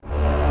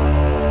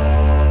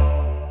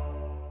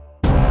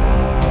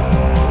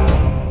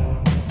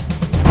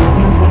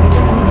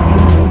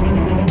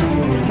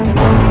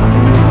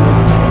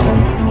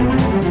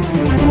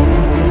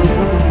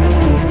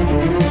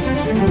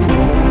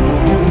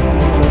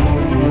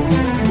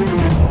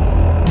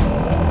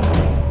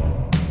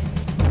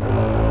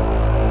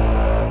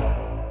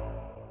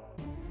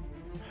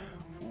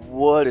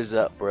is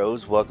up,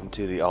 bros? Welcome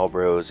to the All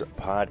Bros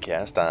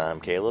podcast.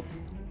 I'm Caleb.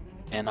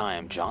 And I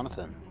am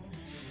Jonathan.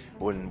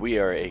 When we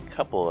are a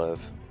couple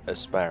of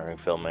aspiring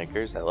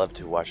filmmakers that love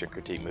to watch and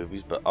critique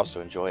movies, but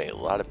also enjoy a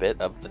lot of bit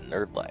of the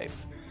nerd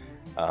life.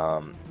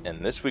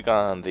 And this week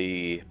on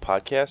the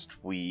podcast,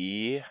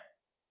 we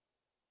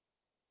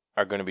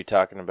are going to be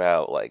talking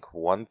about like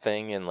one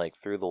thing in like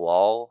Through the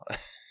Wall,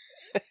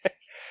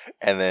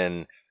 and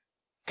then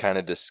kind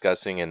of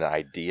discussing an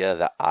idea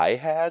that I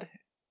had.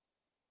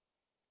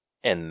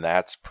 And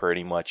that's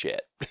pretty much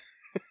it. It's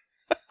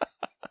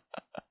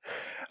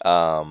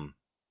gonna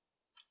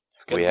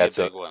be a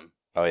big one.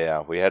 Oh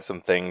yeah, we had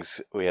some things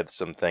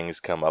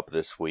come up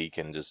this week,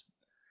 and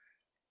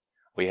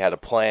we had a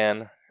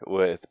plan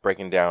with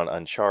breaking down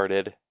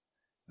Uncharted.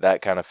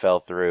 That kind of fell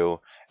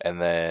through,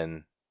 and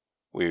then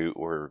we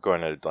were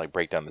going to like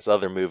break down this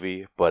other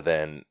movie, but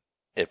then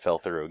it fell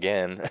through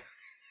again.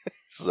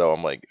 So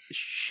I'm like,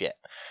 shit.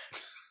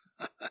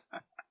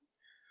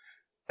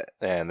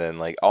 And then,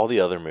 like, all the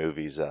other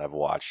movies that I've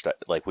watched,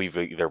 like, we've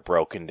either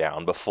broken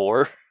down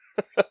before,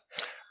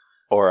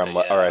 or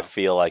I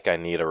feel like I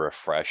need a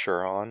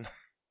refresher on.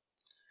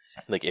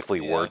 Like, if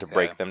we were to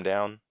break them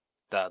down.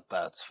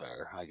 That's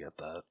fair. I get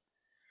that.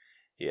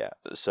 Yeah.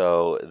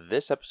 So,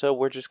 this episode,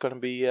 we're just going to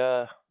be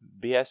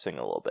BSing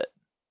a little bit.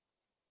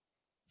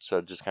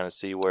 So, just kind of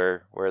see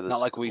where this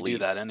Not like we leads.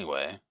 do that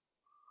anyway.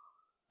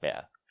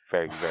 Yeah.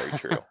 Very, very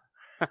true.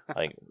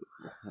 Like,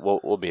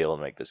 we'll be able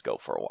to make this go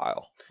for a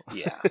while.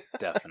 Yeah,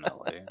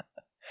 definitely.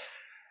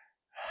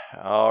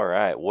 All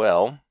right.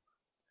 Well,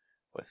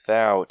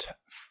 without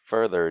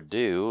further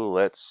ado,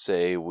 let's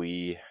say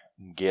we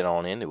get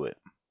on into it.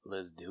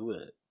 Let's do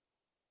it.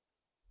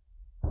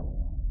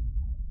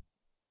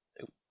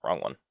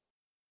 Wrong one.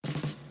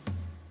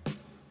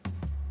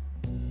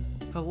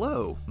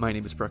 Hello, my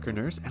name is Brucker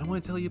Nurse, and I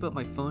want to tell you about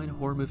my fun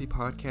horror movie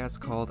podcast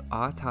called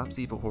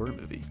Autopsy of a Horror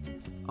Movie.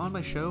 On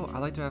my show, I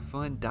like to have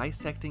fun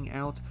dissecting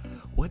out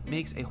what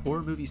makes a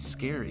horror movie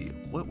scary,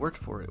 what worked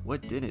for it,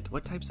 what didn't,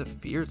 what types of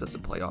fears does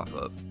it play off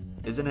of.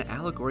 Is it an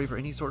allegory for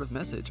any sort of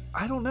message?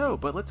 I don't know,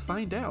 but let's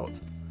find out.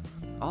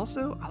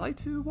 Also, I like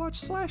to watch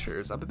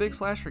slashers. I'm a big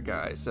slasher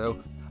guy, so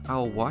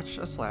I'll watch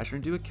a slasher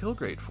and do a kill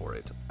grade for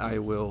it. I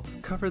will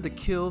cover the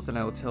kills and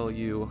I will tell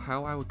you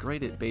how I would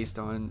grade it based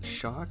on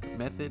shock,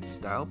 method,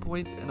 style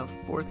points, and a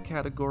fourth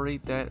category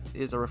that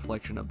is a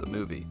reflection of the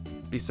movie.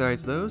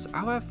 Besides those,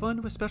 I'll have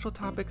fun with special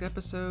topic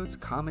episodes,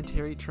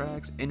 commentary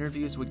tracks,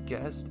 interviews with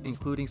guests,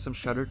 including some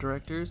Shudder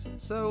directors,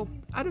 so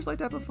I just like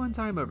to have a fun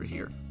time over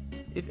here.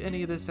 If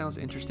any of this sounds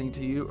interesting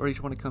to you or you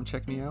just want to come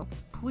check me out,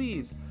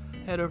 please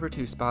head over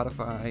to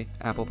Spotify,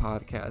 Apple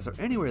Podcasts,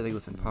 or anywhere they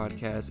listen to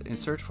podcasts and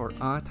search for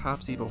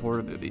Autopsy of a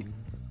Horror Movie.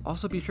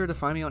 Also be sure to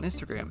find me on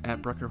Instagram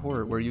at Brucker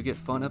Horror, where you get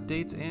fun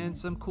updates and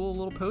some cool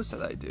little posts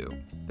that I do.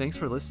 Thanks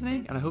for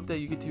listening, and I hope that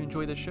you get to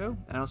enjoy the show,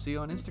 and I'll see you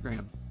on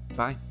Instagram.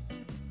 Bye.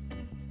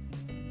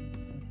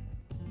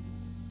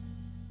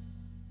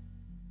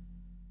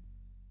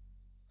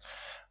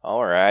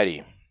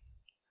 Alrighty.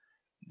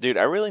 Dude,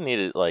 I really need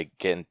to like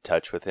get in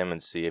touch with him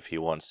and see if he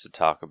wants to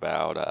talk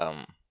about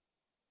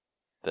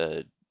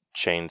the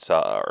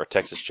Chainsaw or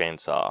Texas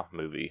Chainsaw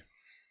movie.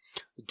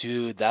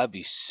 Dude, that'd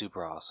be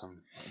super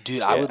awesome. Dude,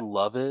 Yeah. I would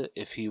love it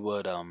if he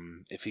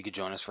could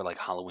join us for like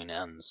Halloween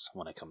Ends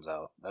when it comes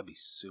out. That'd be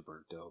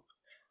super dope.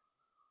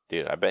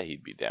 Dude, I bet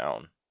he'd be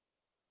down.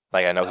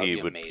 Like, I know That'd he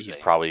be would. amazing. He's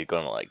probably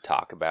going to like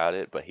talk about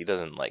it, but he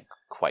doesn't like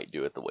quite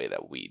do it the way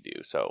that we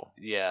do. So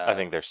Yeah. I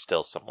think there's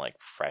still some like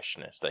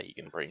freshness that he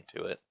can bring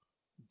to it.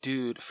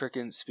 Dude,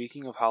 freaking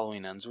speaking of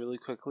Halloween Ends really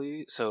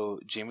quickly, so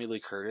Jamie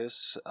Lee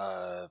Curtis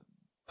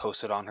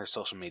posted on her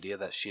social media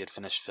that she had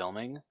finished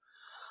filming.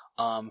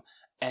 And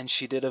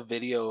she did a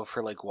video of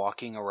her like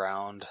walking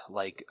around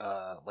like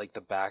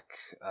the back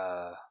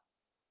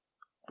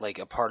like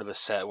a part of the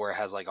set where it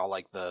has like all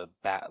like the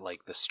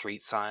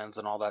street signs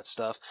and all that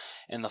stuff.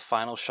 And the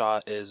final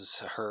shot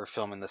is her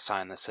filming the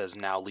sign that says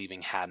 "Now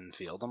leaving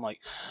Haddonfield." I'm like,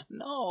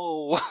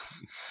 no,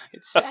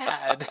 it's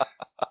sad.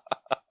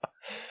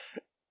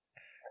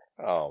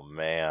 Oh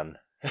man.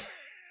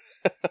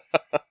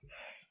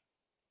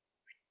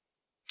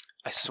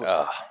 I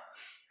swear.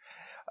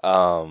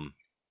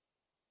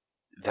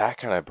 That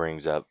kind of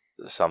brings up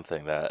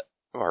something that,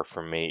 or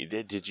for me,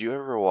 did you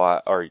ever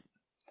watch, or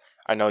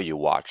I know you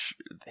watch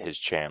his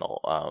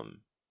channel,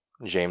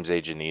 James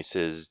A.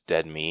 Janice's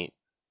Dead Meat,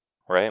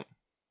 right?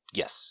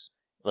 Yes.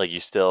 Like,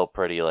 you still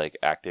pretty, like,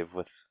 active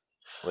with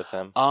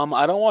them?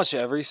 I don't watch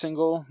every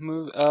single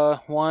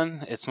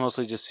one. It's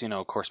mostly just,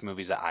 of course,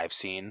 movies that I've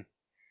seen.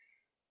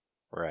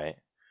 Right.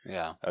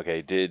 Yeah.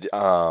 Okay,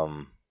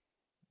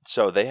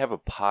 so they have a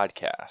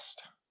podcast.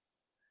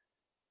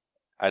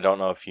 I don't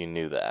know if you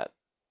knew that.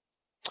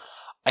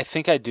 I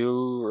think I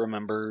do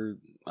remember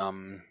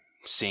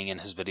seeing in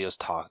his videos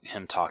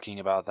him talking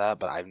about that,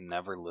 but I've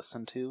never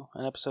listened to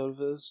an episode of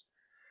his.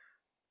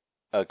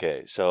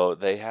 Okay, so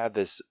they had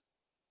this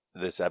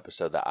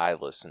episode that I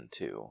listened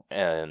to,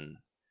 and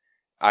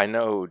I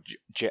know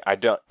I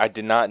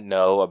did not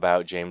know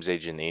about James A.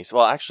 Janice.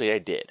 Well, actually, I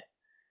did.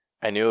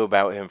 I knew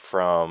about him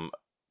from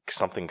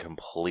something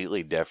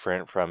completely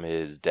different from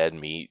his Dead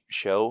Meat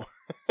show.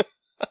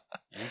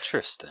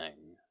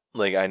 Interesting.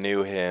 Like, I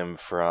knew him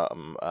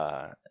from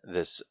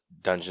this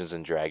Dungeons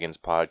and Dragons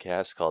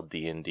podcast called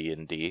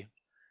D&D,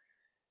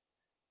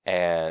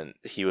 and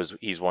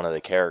he's one of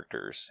the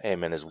characters,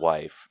 him and his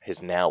wife,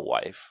 his now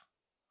wife.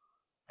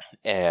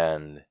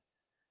 And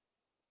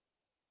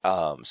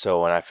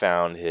so when I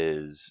found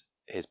his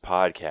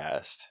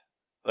podcast,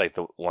 like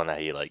the one that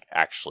he like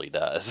actually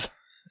does,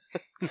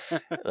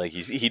 like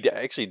he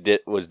actually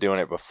was doing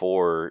it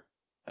before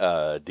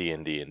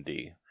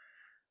D&D.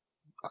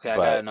 Okay, I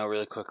gotta know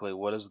really quickly,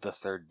 what does the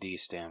third D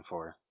stand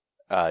for?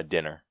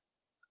 Dinner.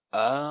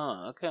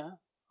 Oh, okay.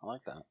 I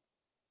like that.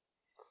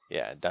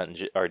 Yeah,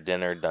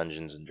 dinner,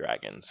 Dungeons and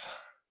Dragons.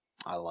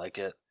 I like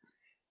it.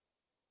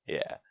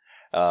 Yeah.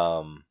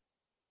 But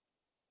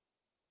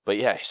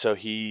yeah, so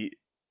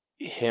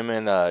him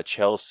and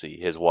Chelsea,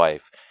 his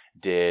wife,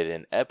 did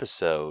an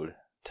episode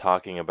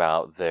talking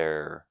about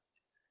their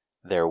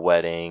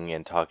wedding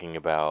and talking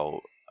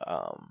about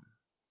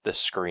the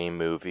Scream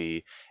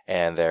movie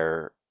and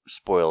their,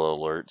 spoiler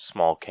alert,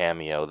 small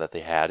cameo that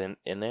they had in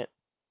it.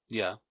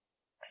 Yeah.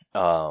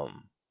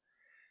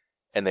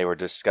 And they were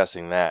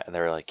discussing that, and they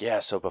were like, yeah,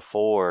 so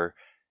before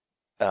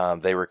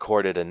they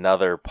recorded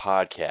another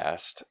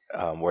podcast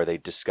where they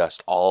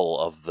discussed all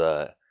of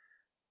the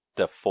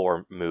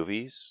four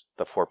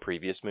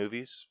previous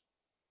movies.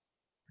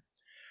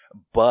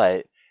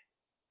 But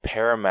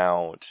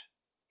Paramount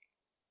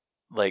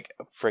like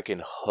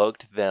freaking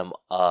hooked them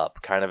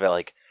up kind of at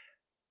like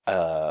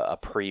a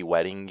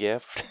pre-wedding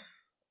gift.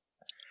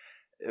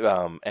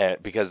 And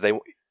because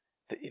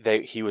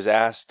he was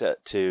asked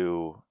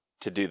to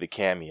do the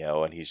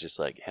cameo, and he's just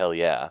like, hell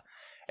yeah.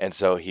 And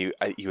so he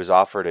was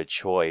offered a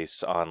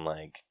choice on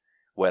like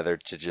whether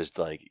to just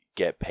like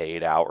get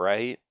paid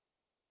outright,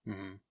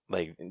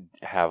 like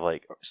have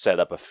like set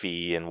up a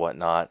fee and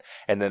whatnot,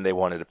 and then they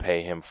wanted to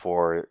pay him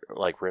for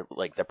like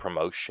the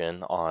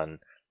promotion on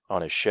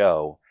his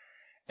show,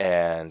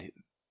 and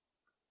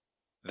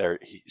they're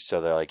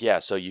like, yeah,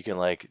 so you can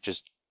like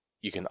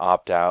you can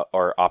opt out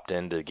or opt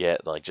in to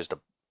get like just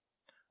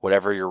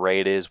whatever your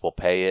rate is, we'll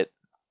pay it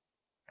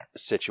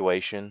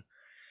situation,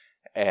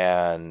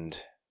 and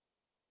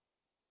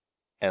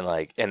then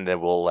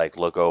we'll like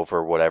look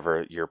over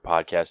whatever your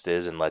podcast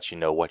is and let you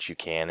know what you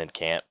can and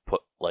can't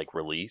put like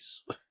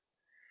release.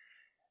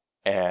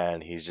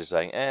 And he's just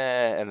like,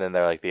 and then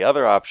they're like, the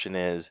other option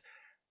is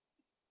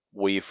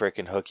we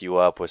freaking hook you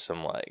up with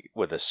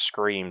with a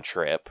Scream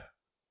trip,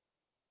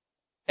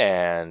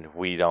 and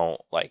we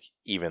don't like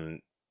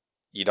even,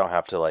 you don't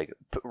have to like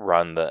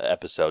run the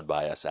episode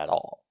by us at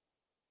all.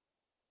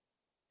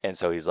 And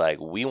so he's like,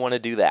 we want to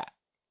do that.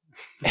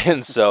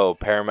 And so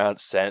Paramount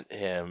sent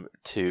him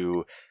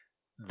to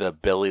the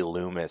Billy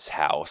Loomis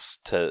house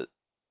to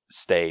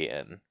stay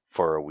in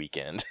for a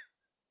weekend.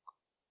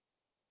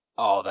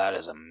 Oh, that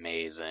is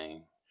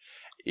amazing.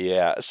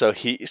 Yeah,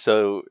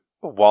 so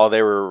while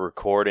they were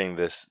recording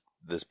this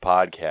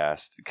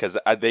podcast, because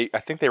I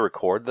think they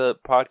record the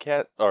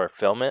podcast or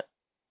film it.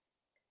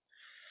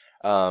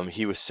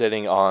 He was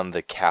sitting on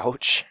the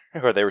couch,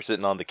 or they were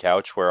sitting on the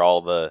couch where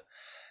all the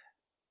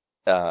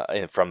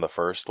from the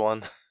first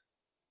one.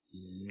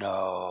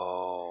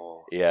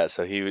 No. Yeah,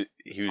 so he was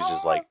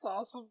just like, that's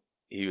awesome.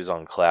 He was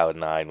on cloud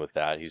nine with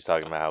that. He was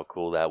talking about how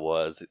cool that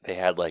was. They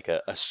had like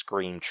a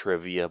Scream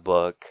trivia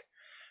book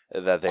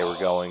that they were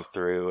going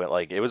through, and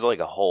like it was like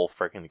a whole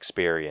freaking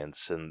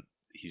experience. And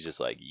he's just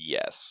like,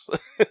 yes.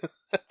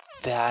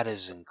 That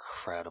is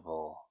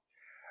incredible.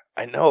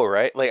 I know,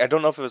 right? Like, I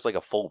don't know if it was like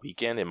a full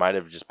weekend. It might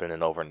have just been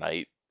an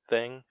overnight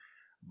thing.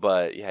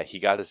 But yeah, he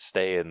got to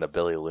stay in the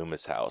Billy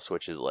Loomis house,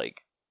 which is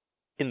like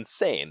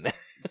insane.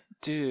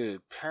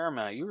 Dude,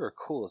 Paramount, you were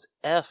cool as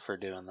F for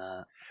doing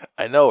that.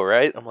 I know,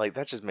 right? I'm like,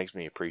 that just makes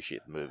me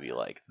appreciate the movie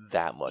like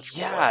that much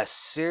more. Yeah,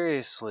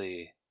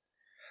 seriously.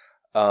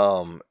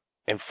 And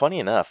funny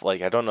enough,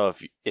 like I don't know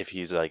if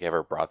he's like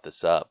ever brought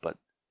this up, but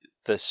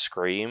the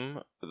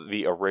Scream,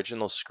 the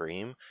original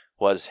Scream,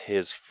 was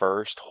his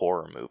first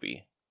horror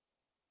movie.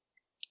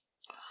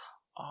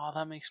 Oh,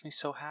 that makes me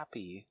so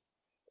happy.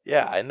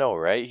 Yeah, I know,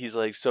 right? He's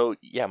like, so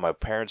yeah, my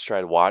parents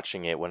tried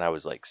watching it when I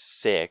was like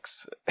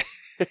 6,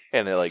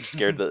 and it like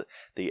scared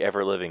the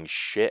ever living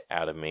shit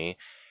out of me,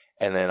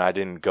 and then I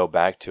didn't go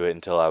back to it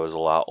until I was a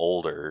lot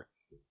older,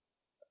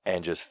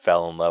 and just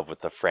fell in love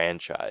with the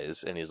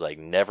franchise. And he's like,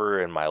 never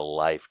in my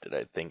life did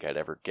I think I'd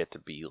ever get to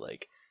be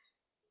like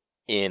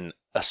in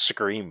a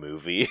Scream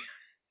movie.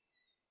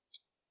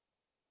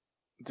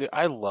 Dude,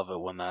 I love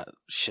it when that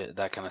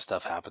kind of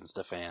stuff happens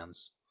to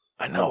fans.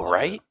 I know,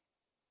 right?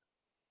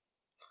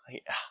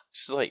 Like,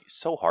 just like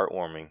so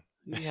heartwarming.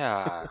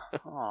 Yeah.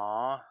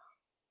 Aww.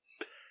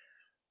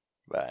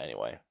 But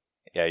anyway,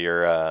 yeah,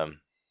 your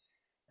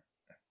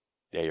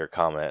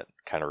comment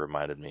kind of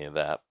reminded me of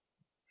that.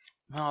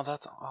 No,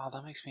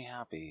 that makes me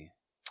happy.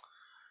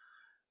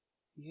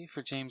 Yay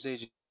for James A.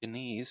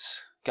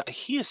 Janice. God,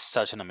 he is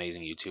such an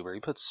amazing YouTuber. He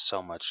puts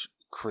so much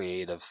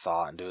creative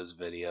thought into his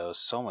videos,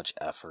 so much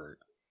effort.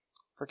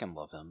 Freaking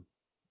love him.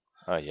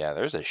 Oh yeah,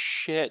 there's a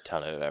shit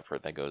ton of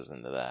effort that goes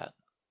into that.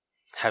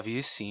 Have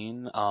you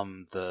seen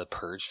the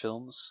Purge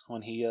films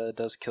when he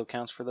does kill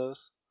counts for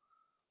those?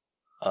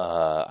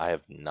 I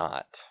have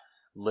not.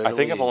 Literally, I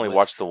think I've only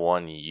watched the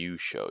one you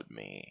showed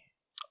me.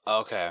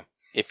 Okay.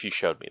 If you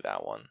showed me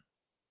that one.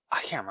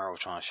 I can't remember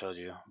which one I showed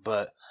you,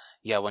 but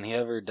yeah, when he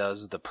ever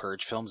does the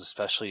Purge films,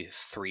 especially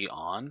 3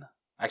 on,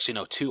 actually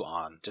no, 2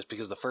 on, just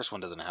because the first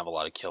one doesn't have a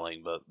lot of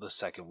killing, but the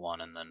second one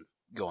and then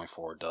going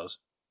forward does.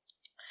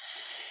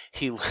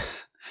 He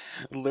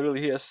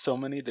literally he has so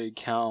many to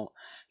count.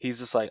 He's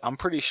just like, I'm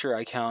pretty sure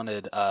I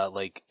counted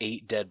like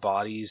 8 dead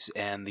bodies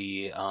and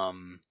the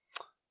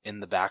in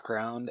the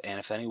background, and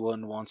if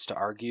anyone wants to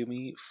argue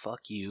me, fuck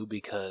you,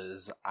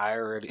 because I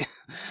already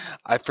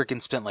I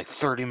freaking spent like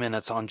 30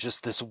 minutes on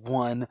just this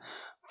one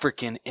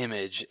freaking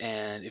image,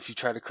 and if you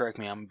try to correct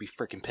me, I'm gonna be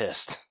freaking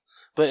pissed.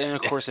 But and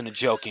of course in a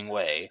joking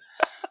way.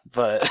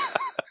 But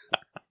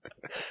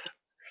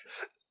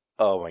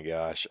oh my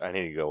gosh, I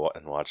need to go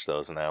and watch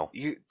those now.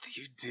 you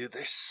dude,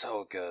 they're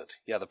so good.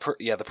 Yeah,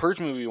 the Purge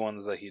movie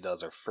ones that he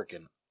does are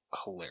freaking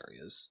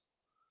hilarious.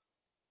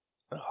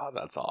 Oh,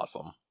 that's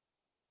awesome.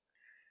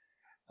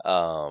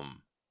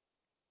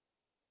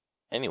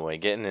 Anyway,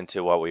 getting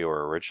into what we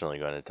were originally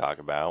going to talk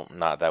about,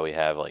 not that we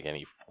have like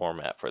any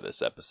format for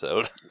this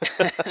episode.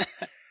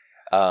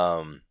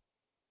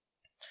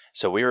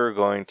 So we were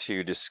going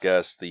to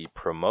discuss the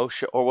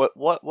promotion, or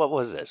what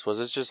was this? Was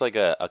this just like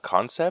a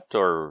concept,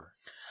 or?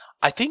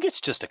 I think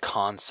it's just a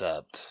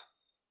concept.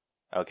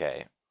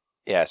 Okay.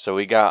 Yeah, so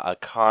we got a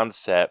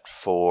concept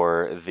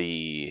for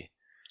the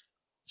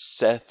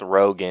Seth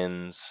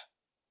Rogen's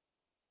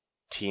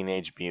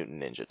Teenage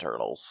Mutant Ninja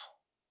Turtles.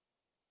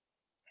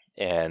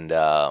 And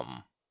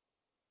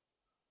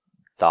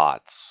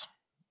thoughts.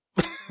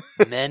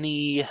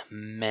 many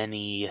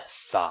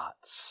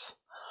thoughts.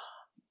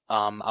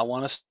 I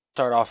want to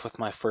start off with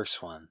my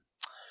first one.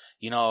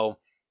 You know,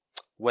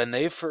 when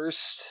they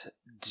first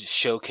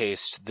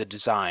showcased the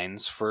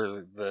designs for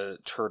the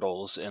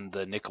Turtles in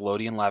the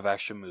Nickelodeon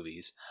live-action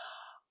movies,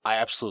 I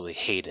absolutely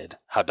hated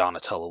how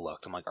Donatello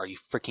looked. I'm like, are you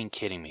freaking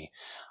kidding me?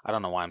 I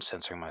don't know why I'm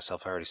censoring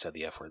myself. I already said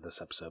the F word this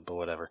episode, but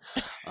whatever.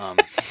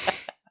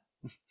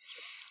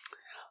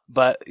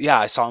 But yeah,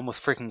 I saw him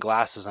with freaking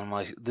glasses, and I'm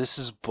like, this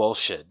is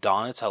bullshit.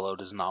 Donatello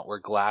does not wear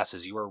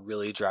glasses. You are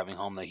really driving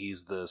home that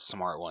he's the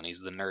smart one.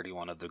 He's the nerdy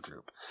one of the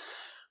group.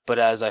 But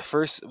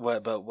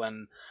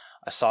when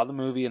I saw the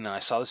movie and then I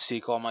saw the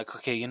sequel, I'm like,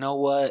 okay, you know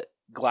what?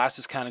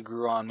 Glasses kind of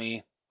grew on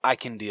me. I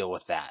can deal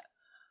with that.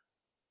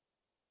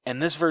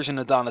 And this version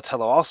of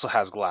Donatello also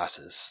has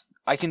glasses.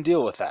 I can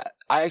deal with that.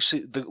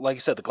 Like I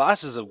said, the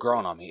glasses have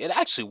grown on me. It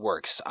actually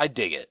works. I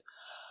dig it.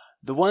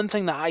 The one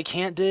thing that I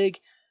can't dig,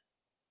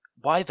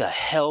 why the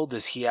hell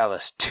does he have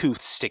a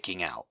tooth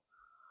sticking out?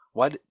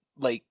 Why,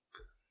 like,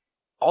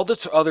 all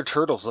the other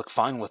turtles look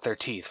fine with their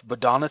teeth,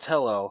 but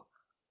Donatello,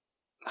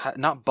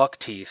 not buck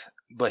teeth,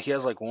 but he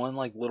has like one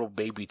like little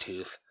baby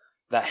tooth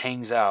that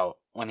hangs out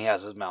when he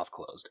has his mouth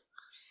closed.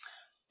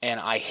 And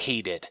I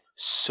hate it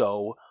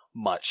so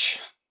much.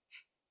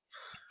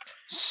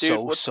 Dude,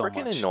 what's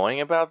freaking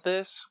annoying about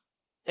this,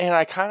 and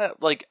I kind of,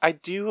 like, I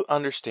do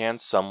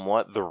understand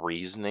somewhat the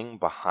reasoning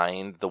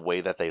behind the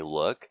way that they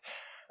look.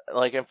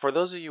 Like, and for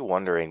those of you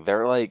wondering,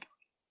 they're like,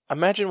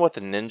 imagine what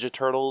the Ninja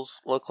Turtles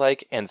look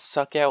like and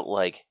suck out,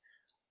 like,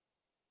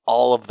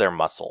 all of their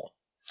muscle.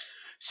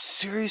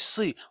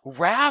 Seriously,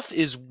 Raph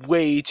is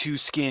way too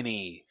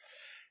skinny.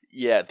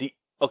 Yeah, the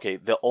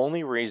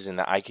only reason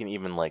that I can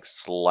even, like,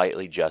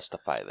 slightly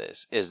justify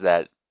this is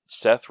that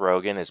Seth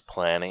Rogen is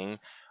planning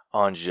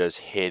on just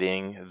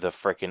hitting the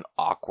freaking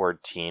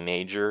awkward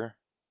teenager,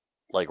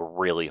 like,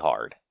 really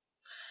hard.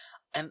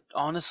 And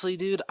honestly,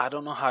 dude, I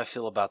don't know how I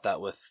feel about that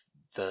with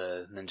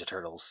the Ninja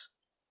Turtles.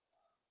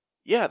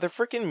 Yeah, they're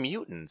freaking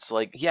mutants.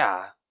 Like,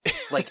 yeah,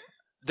 like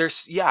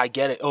I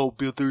get it. Oh,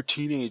 but they're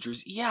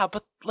teenagers. Yeah,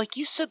 but like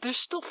you said, they're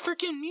still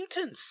freaking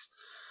mutants.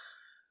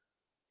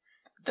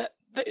 That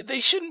they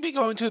shouldn't be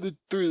going through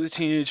the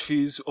teenage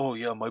phase. Oh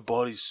yeah, my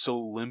body's so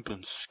limp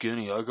and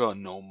skinny. I got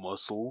no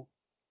muscle.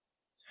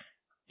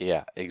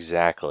 Yeah,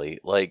 exactly.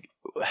 Like,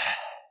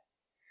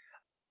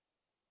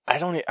 I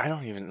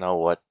don't even know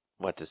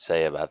what to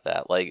say about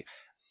that. Like,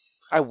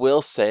 I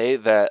will say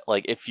that,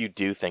 like, if you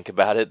do think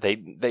about it,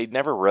 they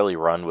never really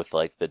run with,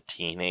 like, the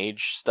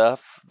teenage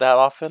stuff that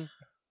often.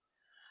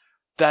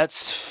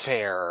 That's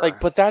fair. Like,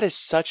 but that is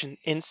such an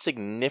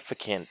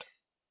insignificant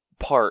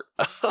part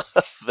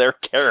of their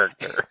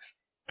character.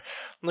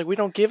 Like, we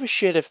don't give a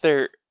shit if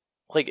they're,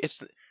 like,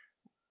 it's,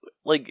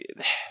 like...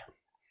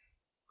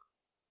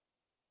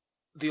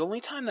 The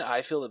only time that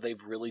I feel that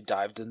they've really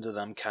dived into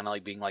them kind of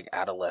like being like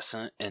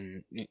adolescent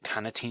and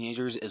kind of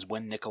teenagers is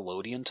when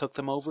Nickelodeon took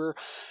them over.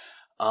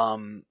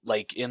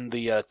 Like in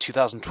the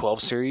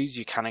 2012 series,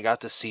 you kind of got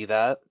to see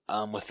that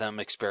with them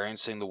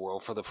experiencing the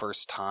world for the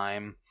first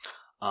time.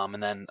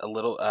 And then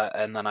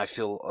and then I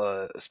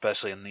feel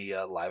especially in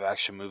the live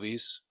action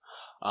movies,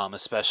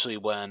 especially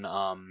when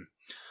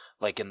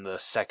like in the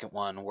second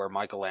one where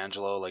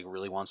Michelangelo like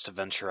really wants to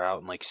venture out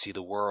and like see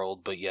the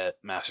world, but yet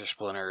Master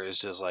Splinter is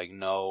just like,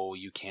 no,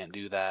 you can't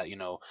do that. You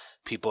know,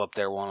 people up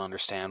there won't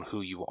understand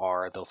who you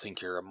are. They'll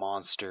think you're a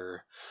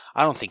monster.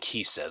 I don't think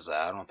he says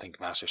that. I don't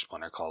think Master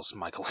Splinter calls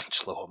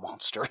Michelangelo a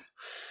monster. At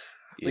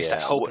least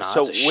I hope not.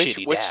 So it's a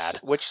shitty dad.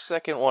 Which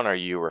second one are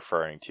you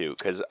referring to?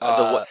 Because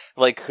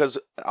because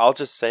I'll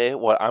just say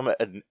what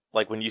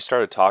like when you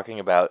started talking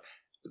about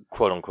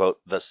quote unquote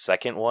the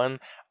second one,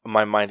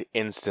 my mind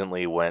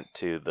instantly went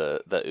to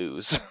the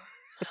ooze.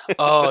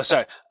 Oh,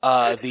 sorry.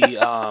 I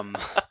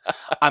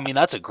mean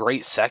that's a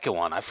great second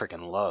one. I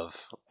freaking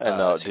love. I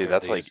know, dude.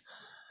 That's like,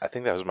 I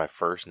think that was my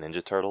first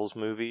Ninja Turtles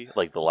movie,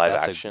 like the live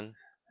action.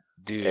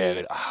 Dude,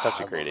 and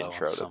such a great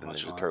intro to the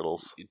Ninja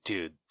Turtles.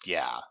 Dude,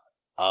 yeah.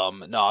 No,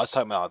 I was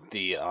talking about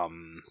the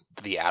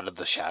Out of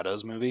the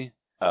Shadows movie.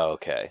 Oh,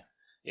 okay.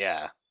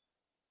 Yeah.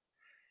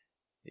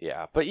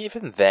 Yeah, but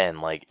even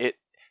then, like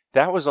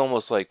that was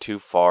almost like too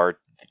far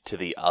to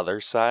the other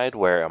side,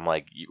 where I'm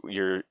like,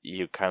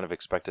 you kind of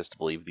expect us to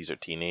believe these are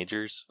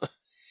teenagers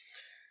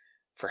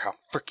for how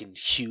freaking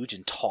huge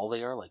and tall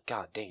they are. Like,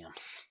 goddamn.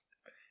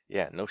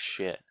 Yeah, no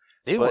shit.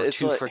 They were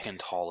too freaking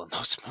tall in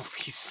those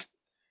movies.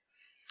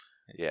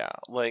 Yeah,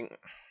 like,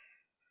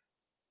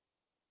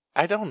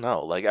 I don't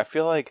know. Like, I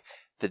feel like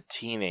the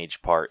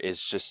teenage part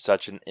is just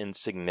such an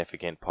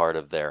insignificant part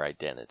of their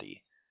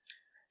identity.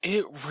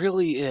 It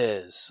really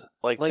is.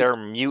 Like they're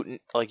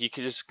mutant. Like, you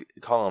could just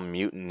call them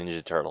Mutant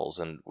Ninja Turtles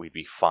and we'd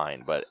be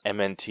fine. But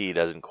MNT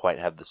doesn't quite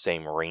have the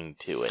same ring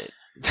to it.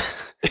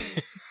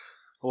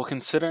 Well,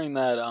 considering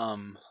that,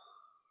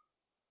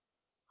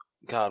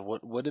 God,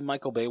 what did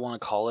Michael Bay want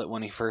to call it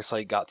when he first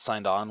got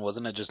signed on?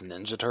 Wasn't it just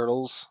Ninja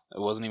Turtles?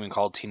 It wasn't even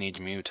called Teenage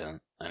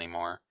Mutant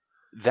anymore.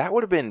 That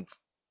would have been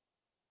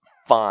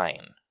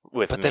fine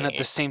with me. But then at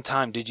the same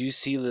time, did you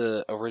see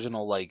the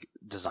original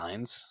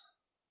designs?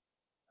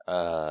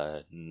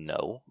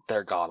 No.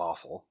 They're god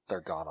awful. They're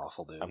god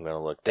awful, dude. I'm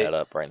gonna look that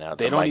up right now.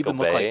 They don't even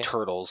look like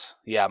turtles.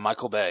 Yeah,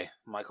 Michael Bay.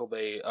 Michael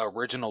Bay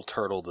original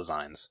turtle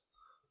designs.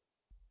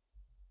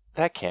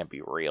 That can't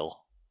be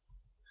real.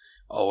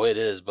 Oh, it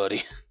is,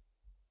 buddy.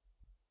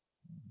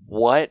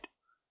 What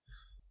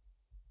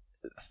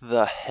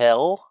the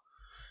hell?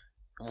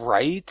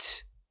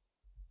 Right?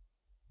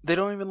 They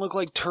don't even look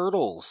like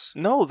turtles.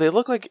 No, they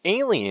look like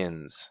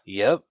aliens.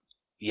 Yep.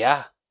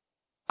 Yeah.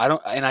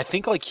 I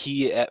think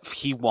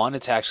he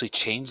wanted to actually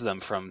change them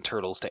from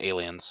turtles to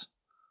aliens.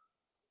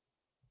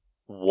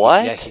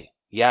 What?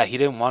 Yeah, he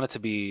didn't want it to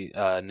be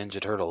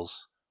Ninja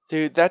Turtles.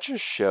 Dude, that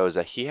just shows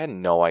that he had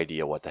no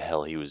idea what the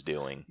hell he was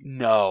doing.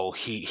 No,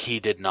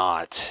 he did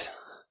not.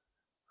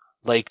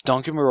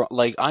 Don't get me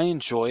wrong. I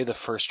enjoy the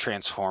first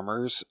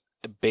Transformers,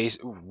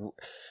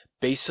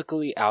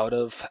 basically out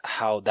of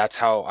that's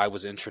how I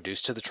was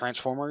introduced to the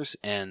Transformers,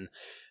 and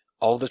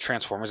all the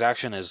Transformers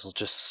action is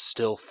just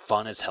still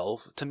fun as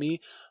hell to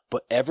me.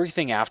 But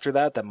everything after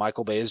that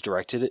Michael Bay has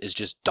directed is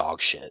just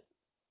dog shit,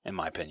 in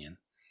my opinion.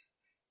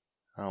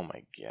 Oh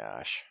my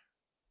gosh.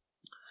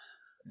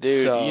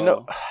 Dude, you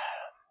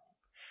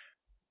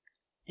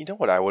know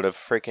what I would have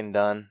freaking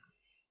done?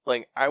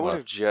 I would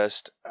have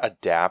just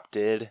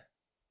adapted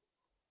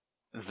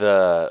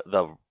the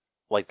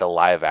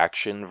live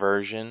action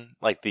version,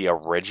 the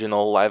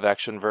original live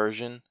action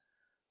version,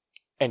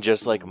 and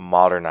just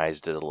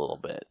modernized it a little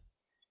bit.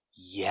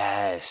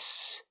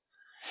 Yes.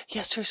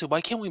 Yeah, seriously,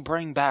 why can't we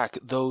bring back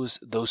those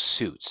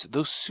suits?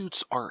 Those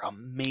suits are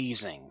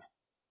amazing.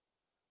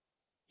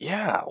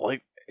 Yeah,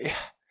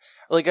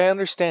 I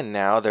understand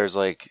now there's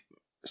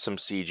some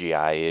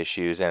CGI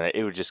issues and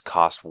it would just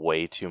cost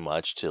way too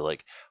much to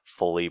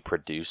fully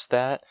produce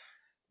that.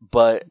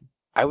 But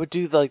I would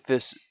do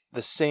the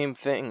same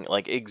thing,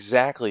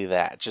 exactly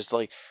that. Just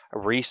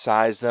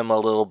resize them a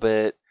little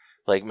bit,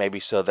 maybe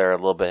so they're a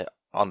little bit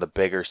on the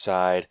bigger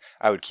side.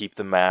 I would keep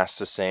the masks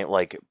the same,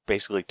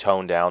 basically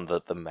tone down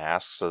the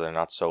masks so they're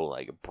not so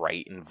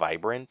bright and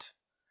vibrant.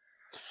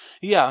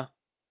 Yeah.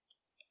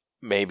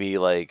 Maybe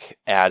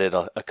added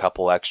a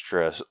couple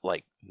extra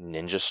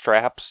ninja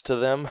straps to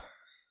them.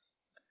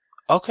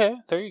 Okay,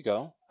 there you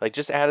go.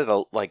 Just added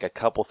a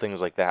couple things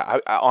like that.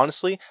 I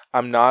honestly,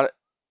 I'm not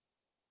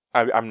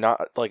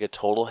a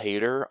total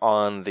hater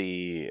on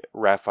the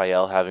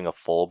Raphael having a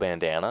full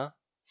bandana.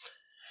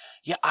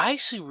 Yeah, I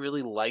actually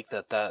really like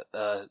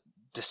that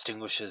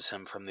distinguishes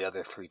him from the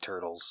other three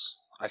turtles.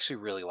 I actually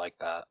really like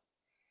that.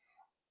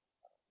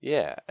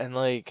 Yeah, and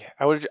I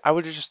would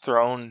have just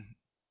thrown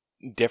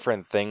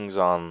different things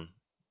on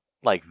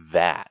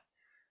that.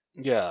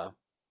 Yeah.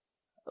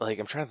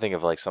 I'm trying to think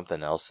of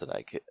something else that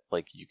I could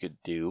you could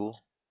do.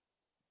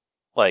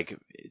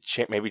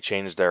 Maybe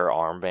change their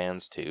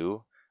armbands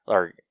too,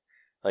 or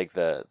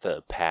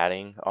the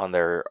padding on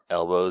their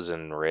elbows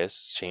and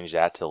wrists, change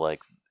that to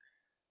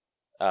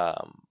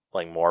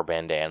more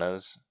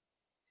bandanas.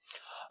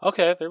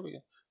 Okay, there we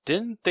go.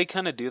 Didn't they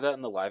kind of do that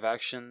in the live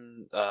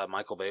action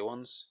Michael Bay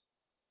ones?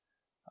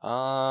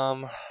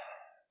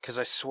 Because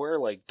I swear,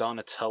 like,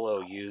 Donatello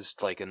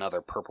used, like,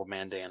 another purple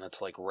bandana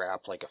to, like,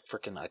 wrap, like, a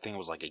freaking, I think it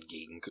was, like, a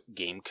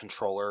game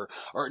controller.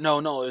 Or, no,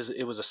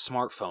 it was a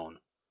smartphone.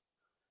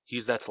 He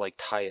used that to, like,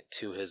 tie it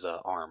to his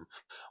arm.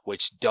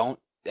 Which, don't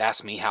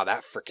ask me how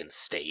that freaking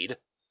stayed.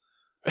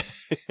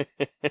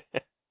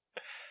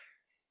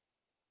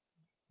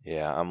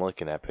 Yeah, I'm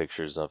looking at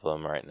pictures of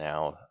them right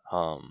now.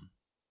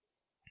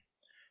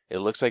 It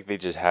looks like they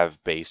just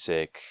have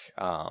basic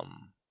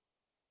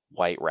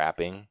white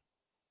wrapping.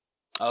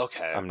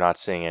 Okay. I'm not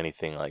seeing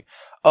anything like...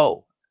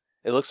 Oh!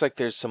 It looks like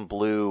there's some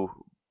blue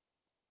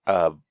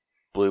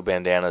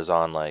bandanas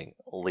on, like,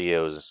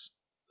 Leo's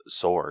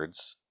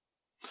swords.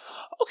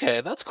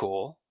 Okay, that's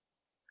cool.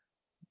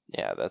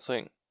 Yeah, that's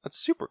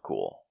super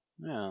cool.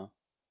 Yeah.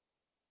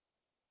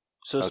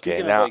 So Okay,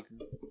 speaking now, of, like...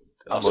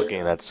 I'm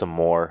looking at some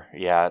more.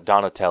 Yeah,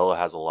 Donatello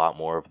has a lot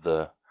more of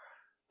the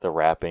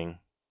wrapping.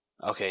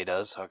 Okay, he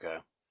does? Okay.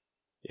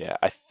 Yeah,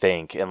 I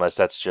think, unless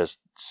that's just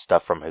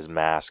stuff from his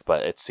mask,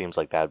 but it seems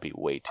like that'd be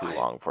way too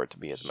long for it to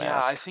be his mask. Yeah,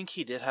 I think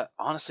he did have...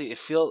 Honestly, I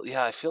feel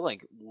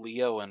like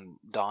Leo and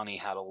Donnie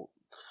had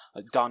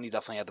Donnie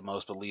definitely had the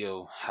most, but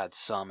Leo had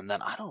some, and then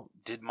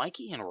did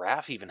Mikey and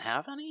Raph even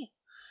have any?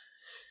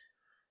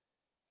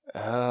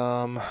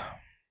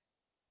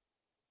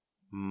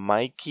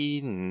 Mikey,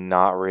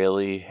 not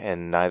really,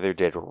 and neither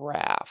did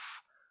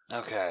Raph.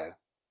 Okay.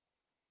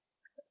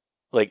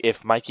 Like,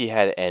 if Mikey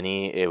had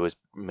any, it was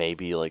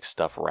maybe, like,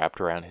 stuff wrapped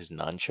around his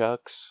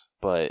nunchucks,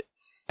 but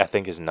I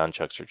think his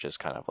nunchucks are just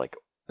kind of, like,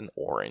 an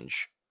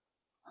orange.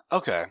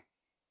 Okay.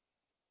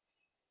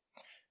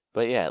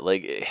 But yeah,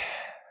 like,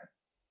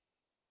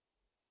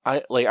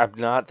 I'm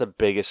not the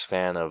biggest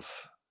fan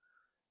of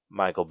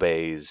Michael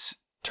Bay's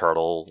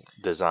turtle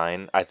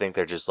design. I think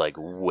they're just, like,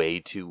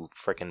 way too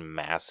freaking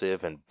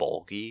massive and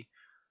bulky.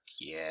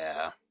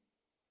 Yeah.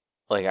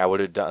 Like, I would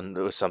have done it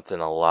with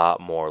something a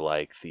lot more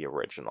like the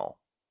original.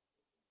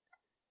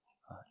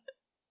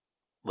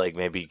 Like,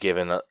 maybe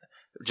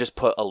just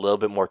put a little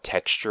bit more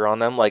texture on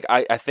them. Like,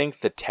 I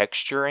think the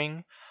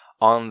texturing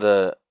on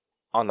the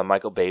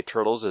Michael Bay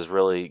turtles is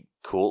really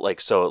cool. Like,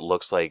 so it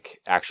looks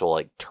like actual,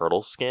 like,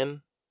 turtle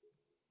skin.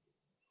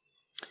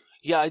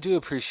 Yeah, I do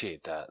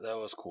appreciate that. That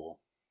was cool.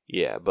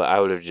 Yeah, but I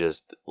would have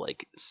just,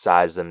 like,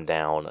 sized them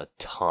down a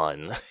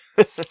ton.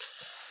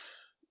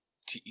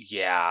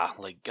 Yeah,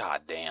 like,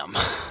 goddamn.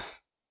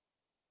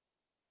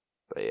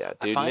 But yeah,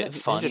 dude, I find it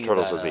funny Ninja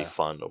Turtles that, would be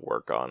fun to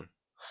work on.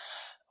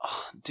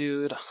 Oh,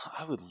 dude,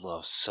 I would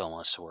love so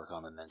much to work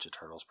on the Ninja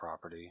Turtles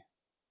property.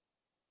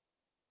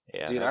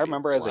 Yeah, dude, I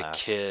remember as a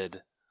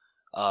kid,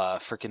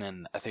 freaking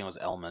in, I think it was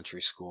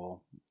elementary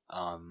school,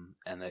 and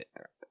they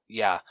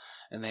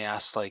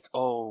asked, like,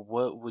 oh,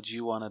 what would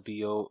you want to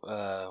be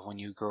when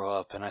you grow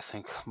up? And I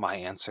think my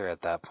answer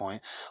at that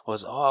point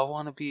was, oh, I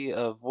want to be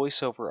a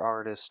voiceover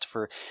artist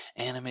for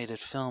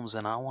animated films,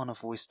 and I want to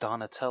voice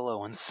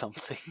Donatello in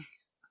something.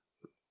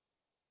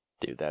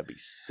 Dude, that'd be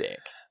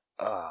sick.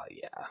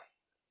 Yeah.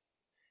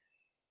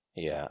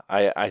 Yeah,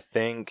 I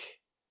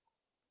think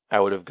I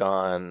would have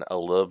gone a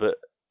little bit...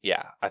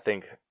 Yeah, I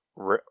think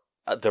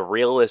the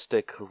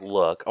realistic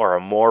look, or a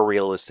more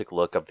realistic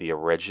look of the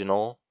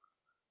original,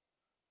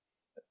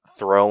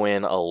 throw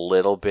in a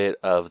little bit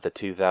of the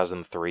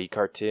 2003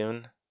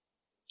 cartoon.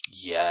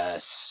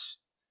 Yes.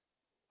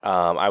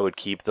 I would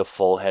keep the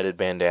full-headed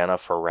bandana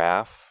for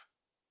Raph.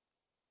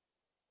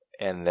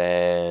 And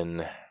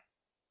then...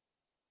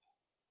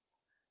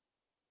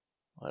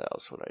 What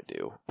else would I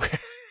do?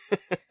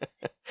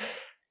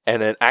 And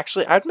then,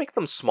 actually, I'd make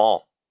them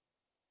small.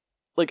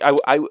 Like,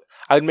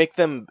 I'd make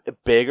them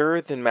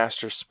bigger than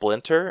Master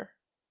Splinter.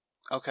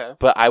 Okay.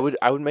 But I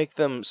would make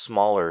them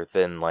smaller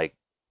than, like,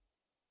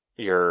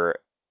 your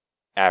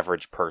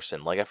average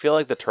person. Like, I feel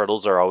like the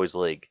turtles are always,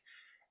 like,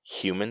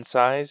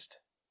 human-sized.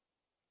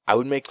 I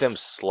would make them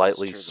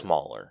slightly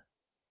smaller.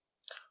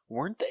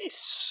 Weren't they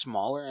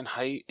smaller in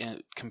height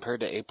compared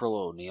to April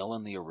O'Neil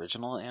in the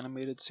original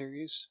animated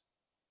series?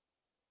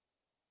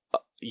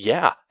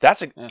 Yeah,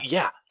 that's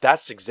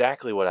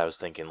exactly what I was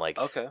thinking. Like,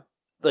 okay,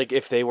 like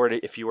if you were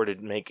to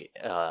make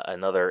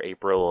another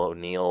April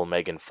O'Neil,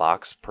 Megan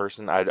Fox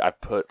person, I'd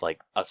put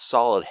like a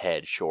solid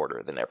head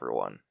shorter than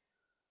everyone.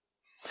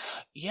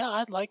 Yeah,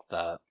 I'd like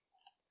that.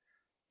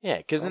 Yeah,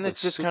 because then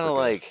it's just kind of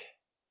like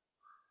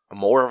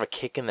more of a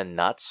kick in the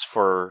nuts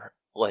for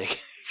like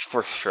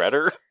for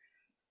Shredder.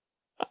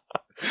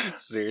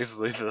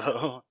 Seriously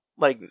though,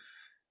 like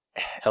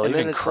hell,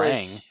 even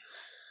Krang like,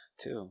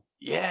 too.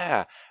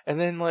 Yeah, and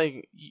then,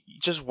 like,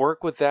 just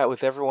work with that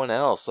with everyone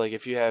else. Like,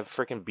 if you have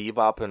freaking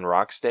Bebop and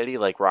Rocksteady,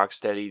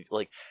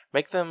 like,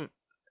 make them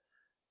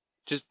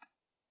just,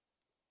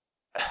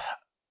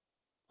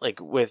 like,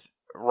 with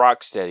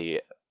Rocksteady,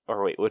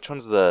 or wait, which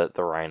one's the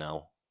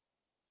Rhino?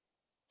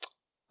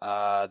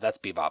 That's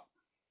Bebop.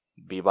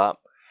 Bebop?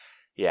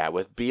 Yeah,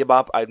 with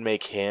Bebop, I'd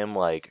make him,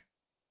 like,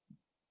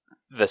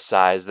 the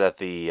size that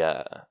the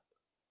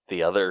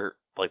other,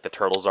 like, the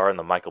turtles are in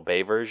the Michael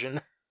Bay version.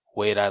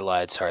 Wait, I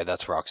lied. Sorry,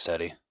 that's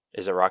Rocksteady.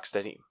 Is it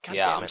Rocksteady? God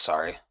yeah, I'm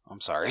sorry.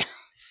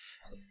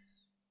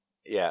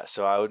 Yeah,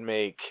 so I would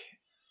make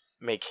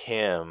make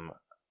him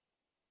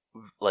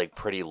like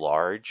pretty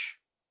large,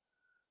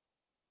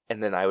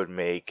 and then I'd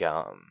make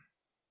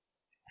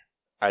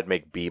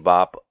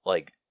Bebop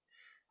like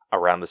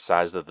around the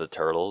size of the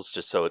turtles,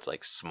 just so it's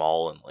like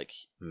small and like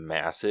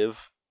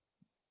massive.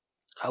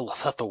 I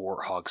love that the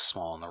Warthog's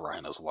small and the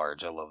Rhino's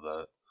large. I love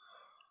that.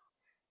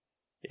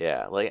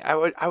 Yeah, like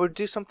I would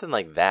do something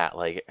like that.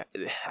 Like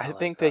I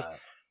think that.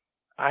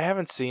 I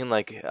haven't seen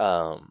like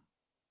at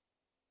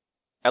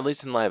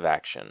least in live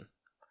action,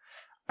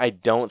 I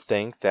don't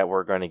think that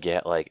we're going to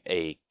get like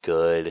a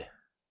good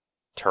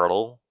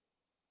turtle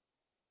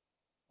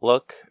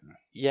look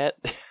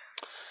yet.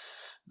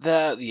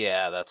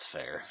 That's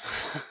fair.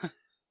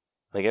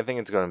 Like I think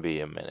it's going to be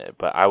a minute,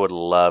 but I would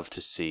love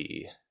to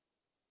see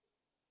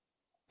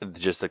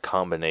just the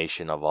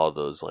combination of all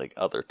those like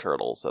other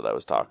turtles that I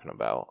was talking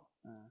about.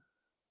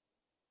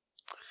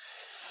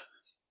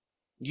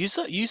 You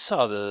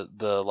saw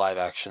the live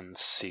action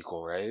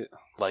sequel, right?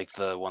 Like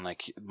the one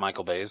like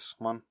Michael Bay's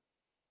one?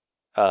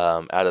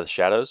 Out of the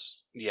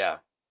Shadows? Yeah.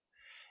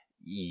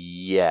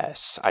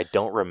 Yes, I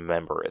don't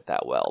remember it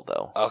that well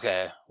though.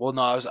 Okay. Well,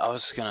 no, I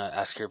was gonna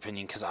ask your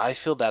opinion because I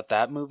feel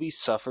that movie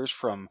suffers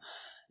from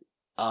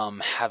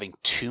having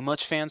too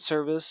much fan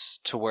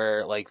service to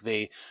where like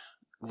they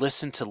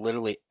listen to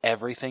literally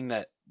everything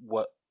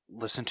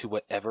listen to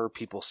whatever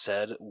people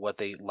said, what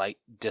they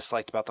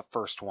disliked about the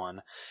first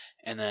one,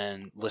 and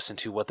then listen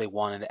to what they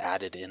wanted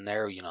added in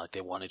there. You know, like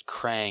they wanted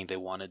Krang, they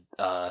wanted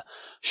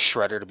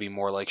Shredder to be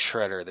more like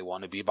Shredder, they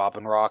wanted Bebop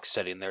and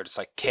Rocksteady, and they're just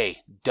like, okay,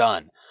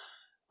 done.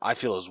 I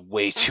feel is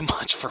way too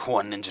much for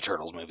one Ninja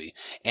Turtles movie.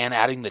 And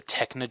adding the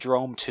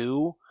Technodrome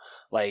too,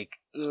 like,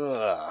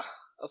 ugh.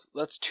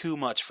 That's too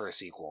much for a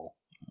sequel.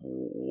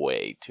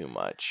 Way too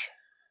much.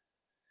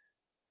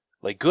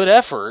 Like, good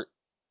effort.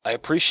 I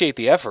appreciate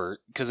the effort,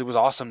 because it was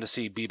awesome to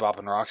see Bebop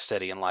and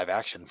Rocksteady in live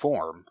action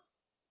form.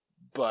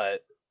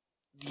 But,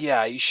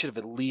 yeah, you should have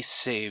at least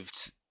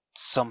saved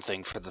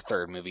something for the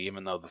third movie,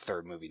 even though the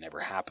third movie never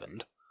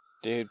happened.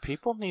 Dude,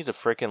 people need to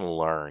freaking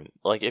learn.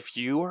 Like, if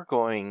you are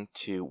going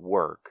to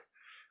work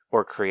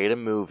or create a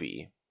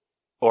movie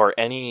or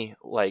any,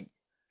 like,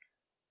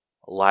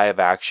 live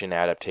action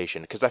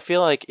adaptation, because I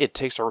feel like it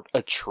takes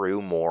a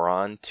true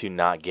moron to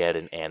not get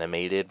an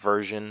animated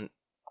version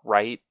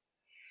right.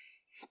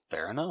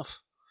 Fair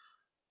enough.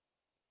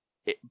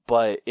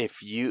 But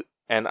if you,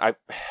 and I,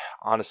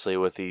 honestly,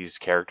 with these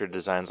character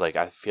designs, like,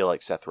 I feel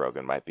like Seth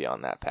Rogen might be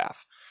on that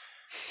path.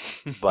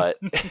 But,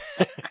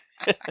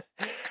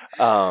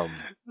 oh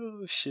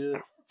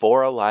shit.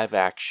 For a live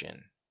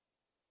action,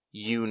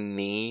 you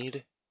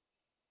need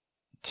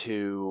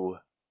to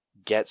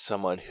get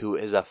someone who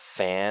is a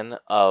fan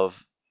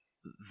of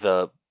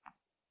the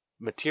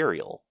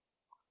material.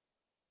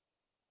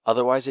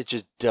 Otherwise, it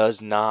just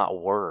does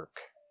not work.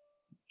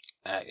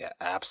 Yeah,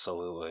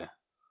 absolutely.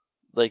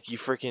 Like, you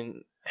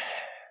freaking...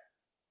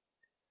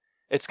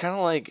 It's kind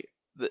of like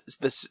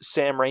this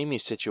Sam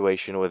Raimi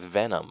situation with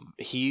Venom.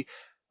 He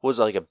was,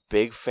 like, a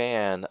big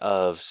fan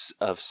of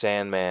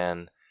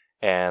Sandman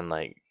and,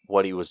 like,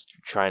 what he was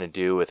trying to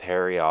do with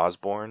Harry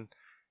Osborn.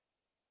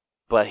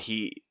 But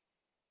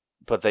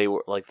they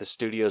were, like, the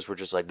studios were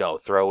just like, no,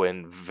 throw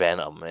in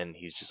Venom. And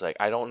he's just like,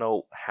 I don't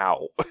know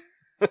how.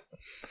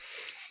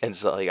 And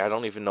so, like, I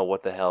don't even know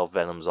what the hell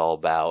Venom's all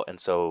about. And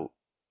so...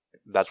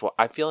 that's what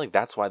I feel like.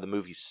 That's why the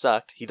movie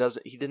sucked. He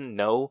didn't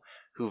know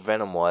who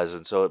Venom was,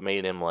 and so it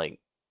made him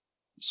like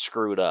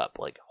screwed up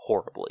like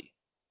horribly.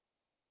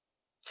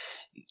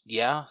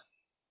 Yeah.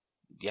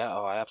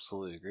 Oh, I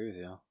absolutely agree with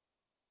you.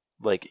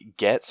 Like,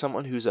 get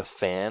someone who's a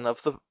fan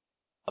of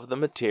the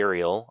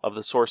material, of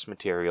the source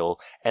material,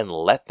 and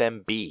let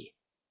them be.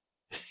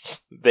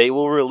 They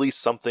will release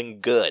something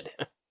good.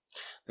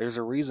 There's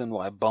a reason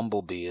why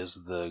Bumblebee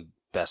is the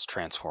best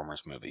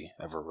Transformers movie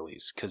ever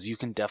released, because you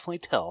can definitely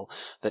tell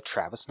that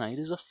Travis Knight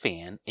is a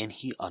fan and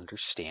he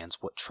understands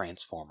what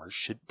Transformers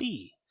should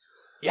be.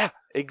 Yeah,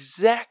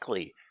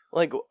 exactly.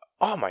 Like,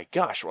 oh my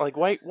gosh, like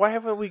why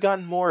haven't we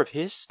gotten more of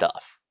his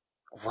stuff?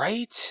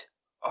 Right?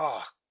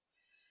 Oh,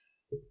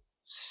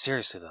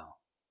 seriously though.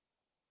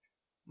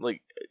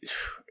 Like,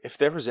 if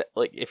there was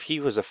if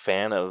he was a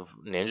fan of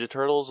Ninja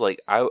Turtles,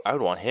 like I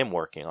would want him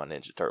working on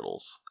Ninja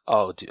Turtles.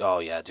 Oh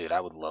yeah, dude,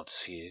 I would love to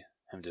see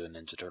him do a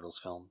Ninja Turtles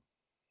film.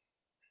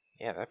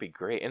 Yeah, that'd be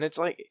great. And it's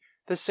like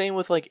the same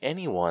with like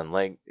anyone,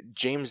 like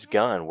James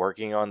Gunn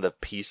working on the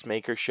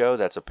Peacemaker show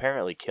that's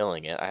apparently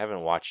killing it. I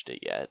haven't watched it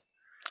yet.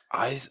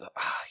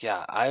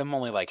 I'm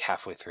only like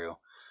halfway through.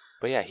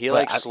 But yeah, he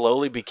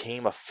slowly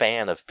became a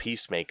fan of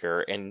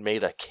Peacemaker and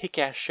made a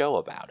kick-ass show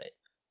about it.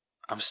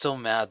 I'm still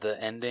mad.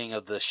 The ending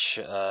of the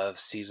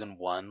season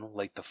 1,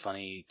 like the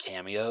funny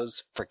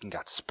cameos, freaking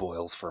got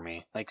spoiled for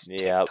me. Like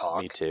TikTok. Yeah,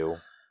 me too.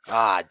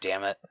 Ah,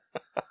 damn it!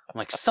 I'm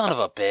like, son of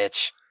a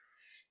bitch.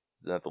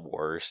 Isn't that the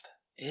worst?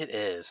 It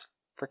is.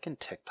 Freaking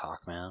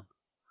TikTok, man.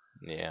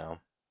 Yeah.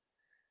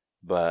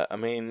 But, I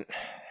mean,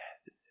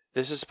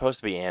 this is supposed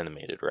to be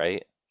animated,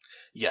 right?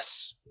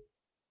 Yes.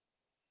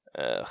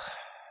 Ugh.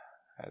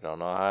 I don't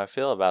know how I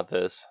feel about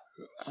this.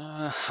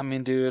 I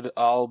mean, dude,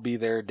 I'll be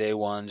there day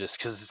one just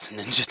because it's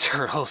Ninja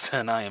Turtles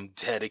and I am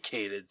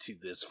dedicated to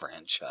this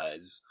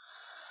franchise.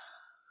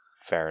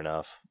 Fair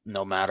enough.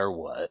 No matter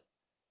what.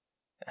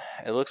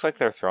 It looks like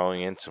they're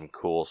throwing in some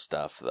cool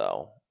stuff,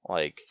 though.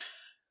 Like,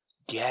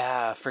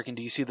 yeah, freaking,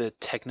 do you see the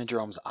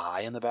Technodrome's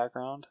eye in the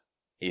background?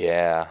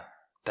 yeah.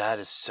 That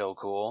is so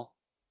cool.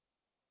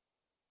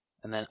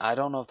 And then I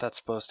don't know if that's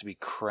supposed to be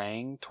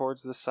Krang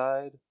towards the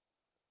side.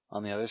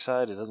 On the other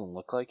side, it doesn't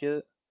look like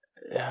it.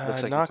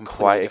 Looks like not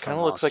quite. It kind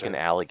of looks like an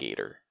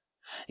alligator.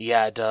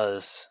 Yeah, it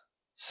does.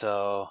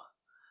 So.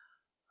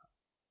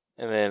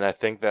 And then I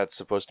think that's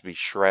supposed to be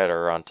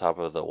Shredder on top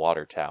of the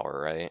water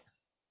tower, right?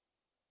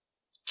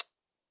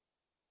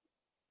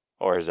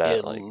 Or is that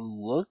it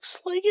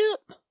looks like it?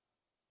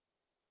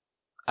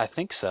 I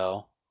think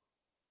so.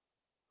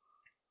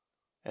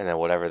 And then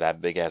whatever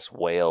that big ass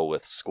whale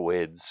with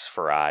squids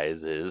for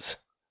eyes is.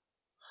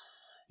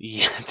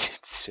 Yeah,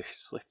 dude,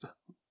 seriously.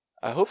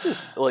 I hope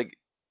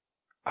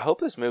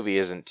this movie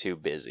isn't too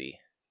busy.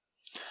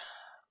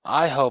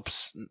 I hope,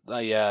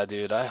 yeah,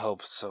 dude, I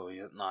hope so.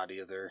 Not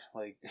either.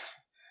 Like,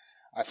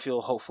 I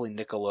feel hopefully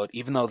Nickelodeon,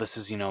 even though this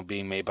is,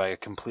 being made by a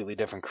completely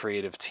different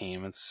creative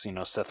team, it's,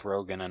 Seth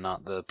Rogen and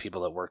not the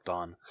people that worked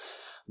on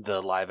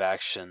the live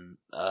action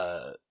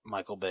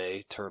Michael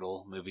Bay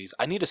turtle movies.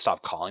 I need to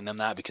stop calling them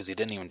that because he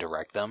didn't even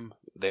direct them.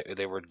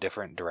 They were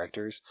different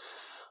directors.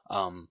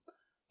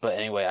 But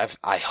anyway,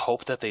 I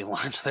hope that they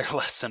learned their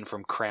lesson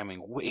from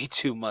cramming way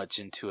too much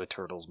into a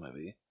Turtles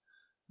movie.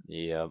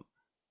 Yep.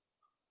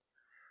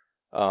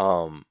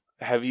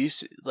 Have you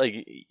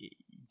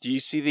do you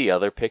see the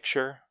other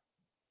picture?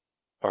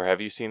 Or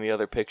have you seen the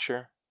other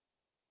picture?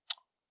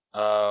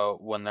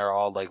 When they're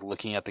all like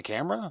looking at the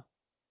camera?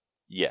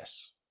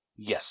 Yes.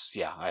 Yes,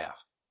 yeah, I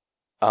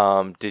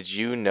have. Did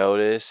you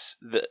notice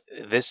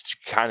this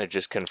kind of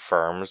just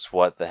confirms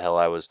what the hell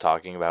I was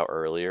talking about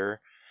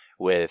earlier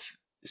with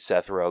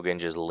Seth Rogen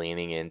just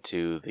leaning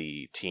into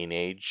the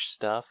teenage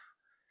stuff?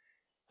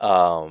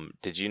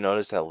 Did you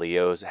notice that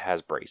Leo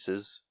has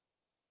braces?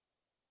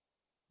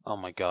 Oh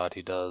my god,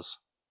 he does.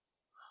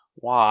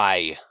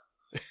 Why?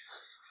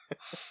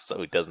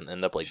 So he doesn't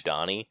end up like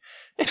Donnie.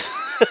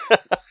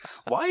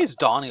 Why is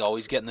Donnie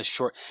always getting the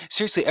short?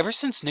 Seriously, ever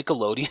since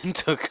Nickelodeon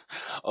took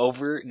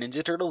over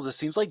Ninja Turtles, it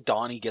seems like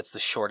Donnie gets the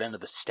short end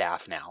of the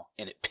staff now,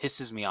 and it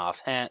pisses me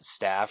off.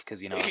 Staff,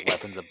 because his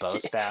weapon's a bow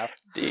staff.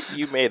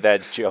 You made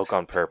that joke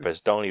on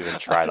purpose. Don't even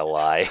try to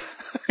lie.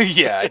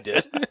 Yeah, I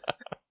did.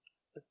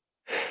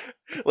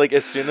 Like,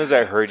 as soon as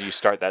I heard you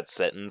start that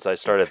sentence, I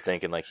started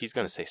thinking, like, he's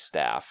going to say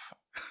staff.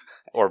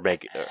 Or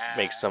make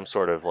some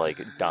sort of, like,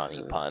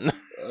 Donnie pun.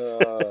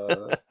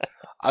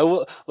 I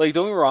will, don't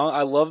get me wrong,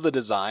 I love the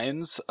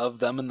designs of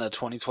them in the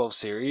 2012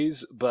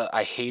 series, but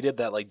I hated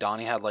that,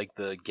 Donnie had,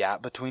 the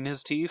gap between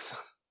his teeth.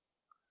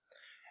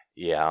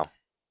 Yeah.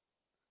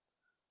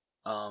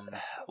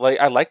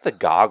 I like the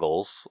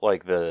goggles,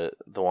 the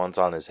ones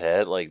on his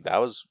head. That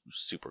was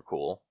super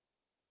cool.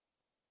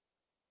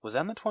 Was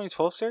that in the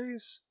 2012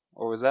 series?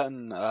 Or was that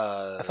in,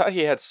 I thought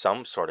he had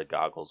some sort of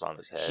goggles on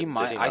his head. He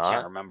might, I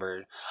can't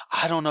remember.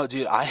 I don't know,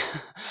 dude. I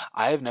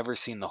have never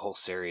seen the whole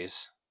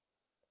series.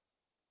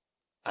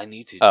 I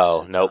need to.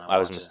 Oh, nope, I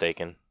was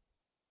mistaken.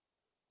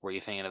 Were you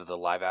thinking of the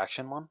live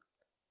action one?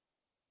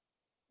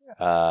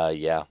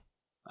 Yeah.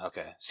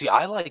 Okay. See,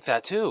 I like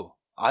that too.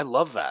 I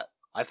love that.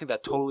 I think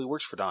that totally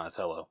works for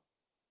Donatello.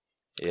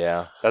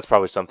 Yeah, that's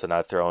probably something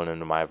I'd throw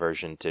into my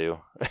version too.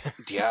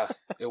 Yeah,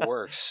 it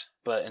works.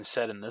 But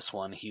instead in this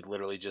one, he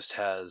literally just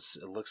has,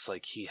 it looks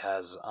like he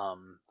has, oh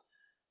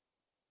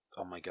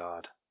my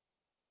god.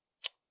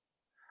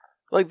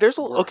 There's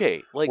a, we're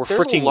there's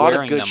freaking a lot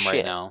wearing of good them shit.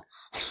 Right now.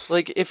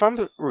 If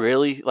I'm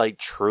really,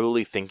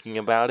 truly thinking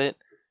about it,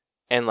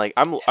 and,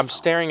 I'm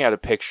staring at a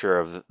picture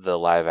of the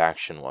live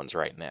action ones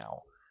right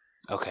now.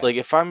 Okay.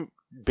 If I'm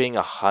being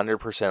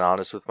 100%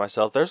 honest with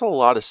myself, there's a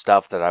lot of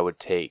stuff that I would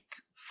take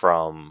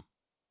from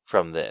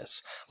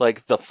this.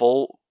 The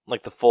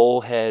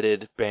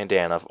full-headed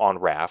bandana on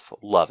Raph,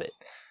 love it.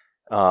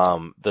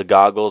 The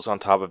goggles on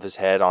top of his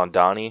head on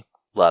Donnie,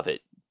 love it.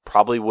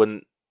 Probably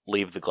wouldn't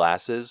leave the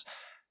glasses.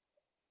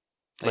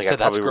 They said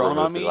that's grown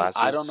on me.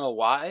 I don't know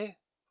why.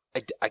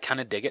 I kind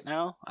of dig it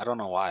now. I don't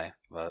know why,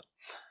 but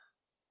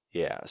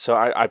yeah. So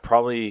I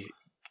probably,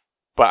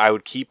 but I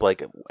would keep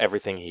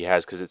everything he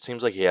has because it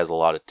seems like he has a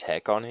lot of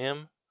tech on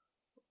him,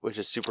 which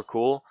is super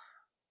cool.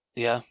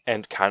 Yeah,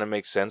 and kind of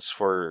makes sense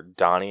for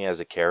Donnie as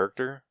a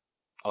character.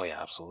 Oh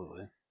yeah,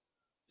 absolutely.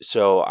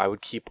 So I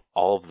would keep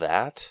all of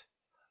that.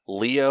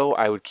 Leo,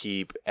 I would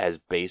keep as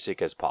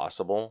basic as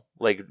possible.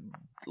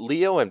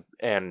 Leo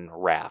and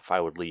Raph, I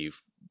would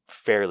leave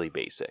fairly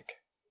basic.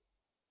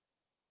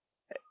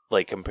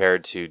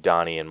 Compared to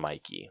Donnie and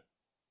Mikey.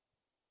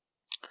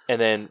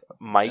 And then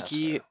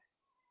Mikey,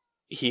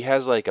 he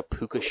has a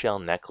puka shell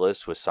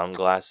necklace with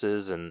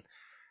sunglasses and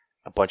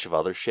a bunch of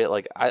other shit.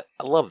 I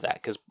love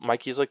that because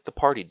Mikey's the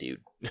party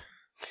dude.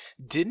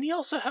 Didn't he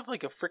also have a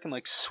freaking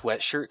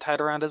sweatshirt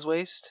tied around his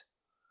waist?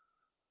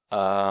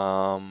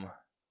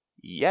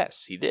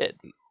 Yes, he did.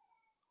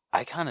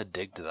 I kind of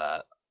digged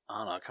that. I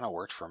don't know, it kind of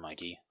worked for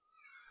Mikey.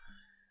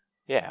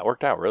 Yeah, it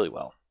worked out really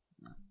well.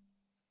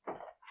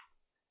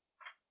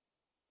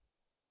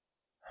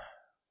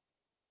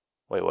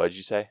 Wait, what did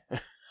you say?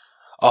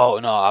 Oh,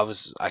 no,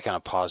 I kind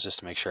of paused just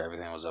to make sure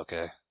everything was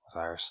okay with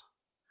Iris.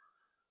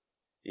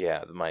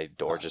 Yeah, my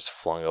door just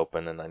flung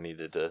open and I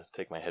needed to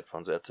take my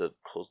headphones out to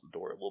close the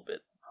door a little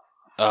bit.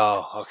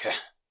 Oh, okay.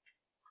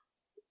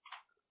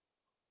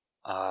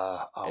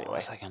 Anyway. What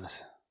was I gonna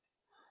say?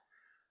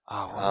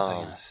 What was I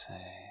gonna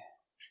say?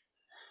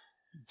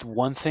 The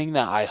one thing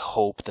that I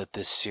hope that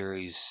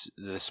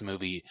this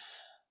movie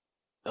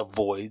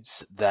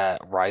avoids,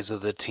 that Rise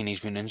of the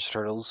Teenage Mutant Ninja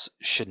Turtles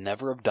should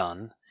never have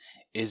done,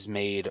 is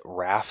made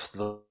Raph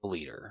the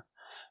leader.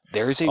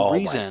 There's a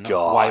reason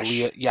why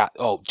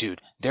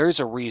there's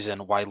a reason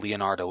why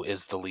Leonardo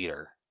is the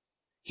leader.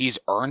 He's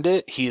earned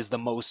it. He is the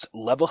most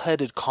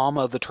level-headed, calm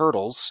of the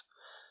turtles.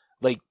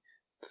 Like,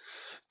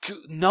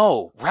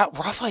 no,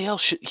 Raphael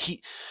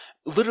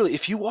literally,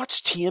 if you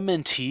watch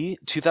TMNT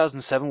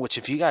 2007, which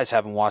if you guys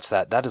haven't watched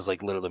that is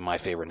like literally my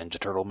favorite Ninja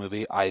Turtle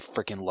movie. I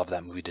freaking love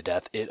that movie to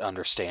death. It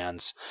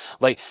understands.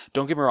 Like,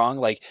 don't get me wrong,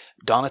 like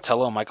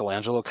Donatello and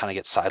Michelangelo kind of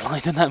get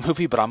sidelined in that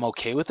movie, but I'm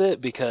okay with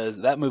it because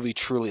that movie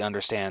truly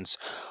understands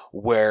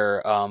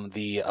where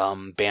the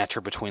banter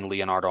between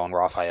Leonardo and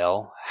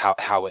Raphael,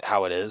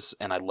 how it is,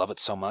 and I love it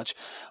so much.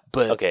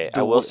 But okay,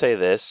 I will say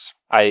this.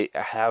 I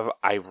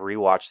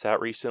rewatched that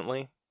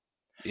recently.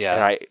 Yeah.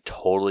 And I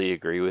totally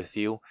agree with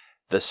you.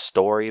 The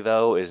story,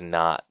 though, is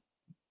not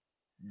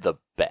the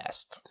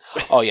best.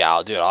 Oh, yeah,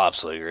 I'll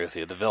absolutely agree with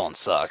you. The villain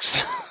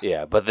sucks.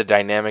 Yeah, but the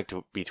dynamic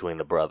between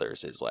the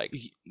brothers is, like,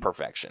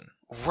 perfection.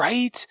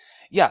 Right?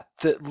 Yeah,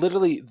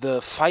 literally,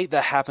 the fight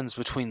that happens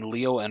between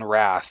Leo and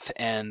Raph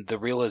and the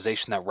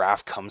realization that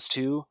Raph comes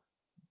to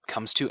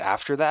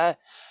after that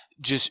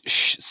just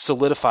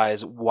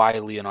solidifies why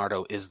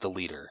Leonardo is the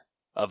leader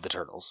of the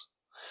Turtles.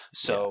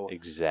 So yeah,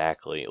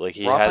 exactly. Like,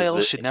 Raphael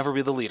should never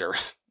be the leader.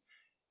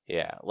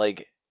 Yeah,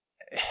 like,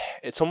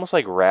 it's almost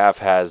like Raph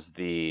has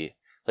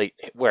like,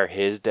 where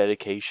his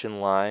dedication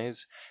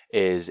lies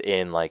is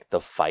in, like,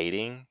 the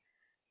fighting,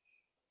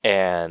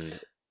 and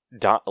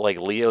like,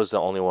 Leo's the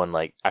only one,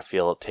 like, I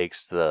feel it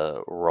takes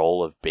the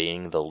role of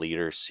being the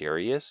leader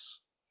serious.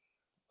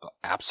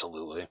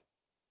 Absolutely.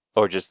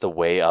 Or just the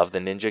way of the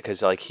ninja,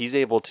 because, like, he's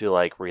able to,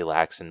 like,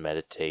 relax and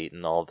meditate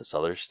and all of this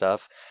other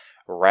stuff.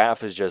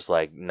 Raph is just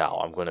like,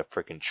 no, I'm going to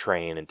freaking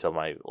train until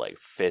my, like,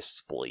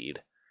 fists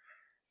bleed.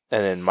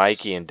 And then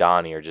Mikey and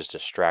Donnie are just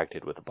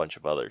distracted with a bunch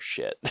of other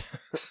shit.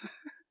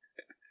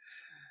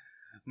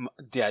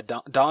 Yeah,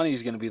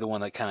 Donnie's going to be the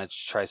one that kind of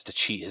tries to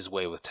cheat his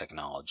way with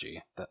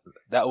technology.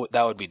 That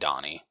would be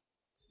Donnie.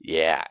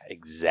 Yeah,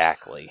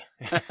 exactly.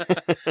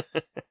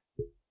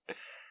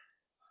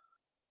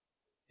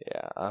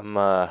 Yeah,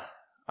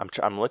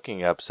 I'm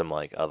looking up some,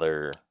 like,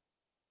 other,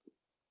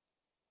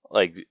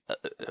 like,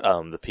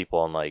 the people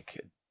on,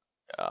 like,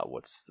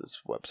 what's this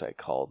website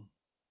called?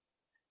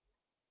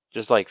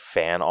 Just, like,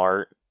 fan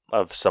art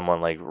of someone,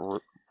 like,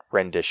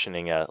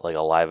 renditioning a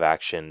live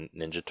action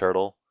Ninja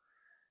Turtle.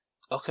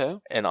 Okay.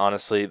 And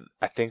honestly,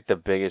 I think the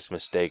biggest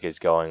mistake is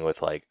going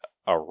with, like,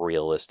 a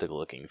realistic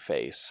looking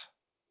face.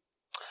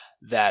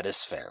 That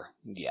is fair.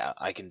 Yeah,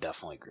 I can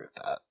definitely agree with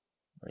that.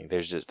 Like,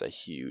 there's just a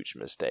huge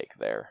mistake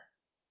there.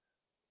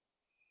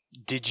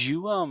 Do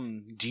you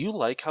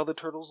like how the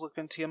turtles look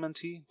in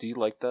TMNT? Do you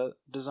like that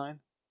design?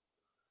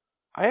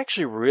 I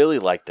actually really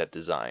like that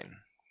design.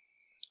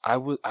 I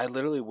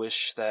literally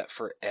wish that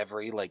for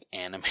every, like,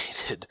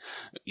 animated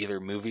either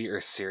movie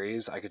or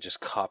series, I could just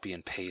copy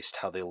and paste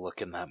how they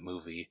look in that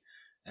movie,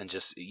 and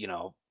just,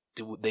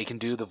 they can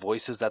do the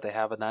voices that they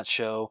have in that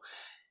show,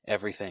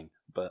 everything.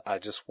 But I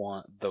just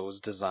want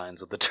those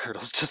designs of the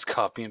turtles just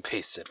copy and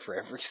pasted for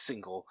every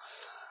single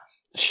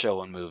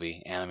show and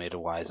movie, animated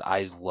wise.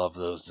 I love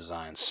those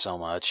designs so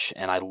much,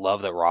 and I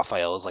love that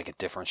Raphael is like a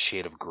different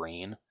shade of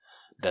green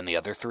than the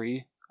other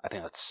three. I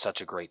think that's such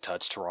a great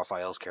touch to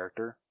Raphael's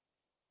character.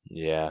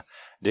 Yeah,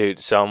 dude,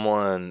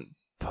 someone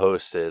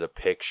posted a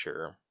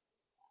picture.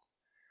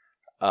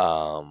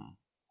 Where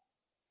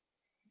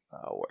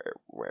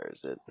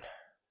is it?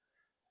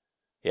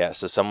 Yeah,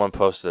 so someone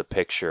posted a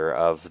picture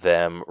of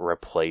them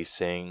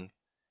replacing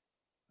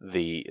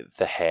the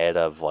head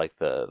of, like,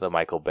 the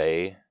Michael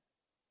Bay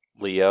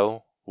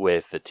Leo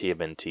with the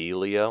TMNT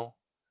Leo,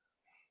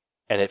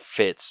 and it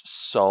fits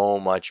so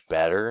much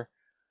better.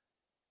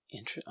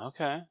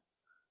 Okay.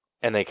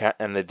 And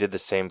they did the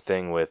same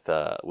thing with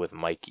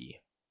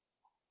Mikey.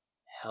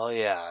 Hell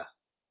yeah.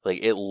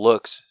 Like, it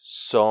looks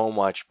so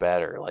much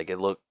better. Like,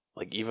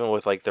 even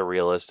with, like, the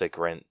realistic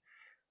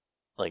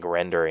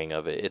rendering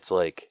of it, it's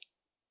like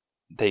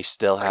they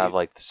still have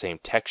like the same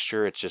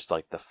texture. It's just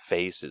like the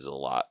face is a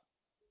lot.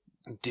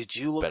 Did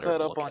you look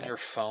that up on your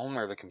phone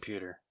or the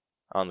computer?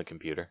 On the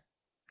computer.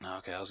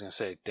 Okay, I was gonna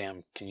say,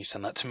 damn, can you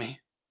send that to me?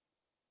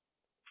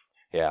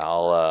 Yeah,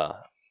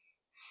 I'll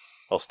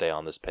stay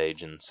on this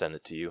page and send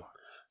it to you.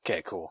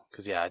 Okay, cool.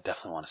 Because, yeah, I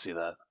definitely want to see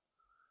that.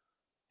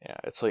 Yeah,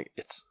 it's like,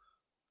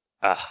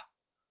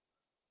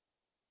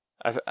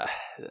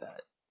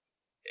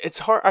 it's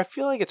hard. I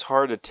feel like it's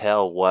hard to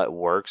tell what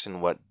works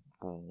and what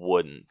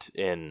wouldn't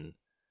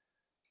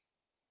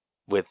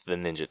with the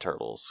Ninja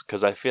Turtles,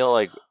 because I feel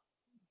like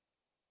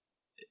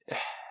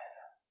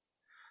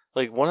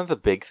one of the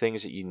big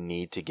things that you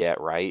need to get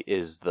right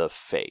is the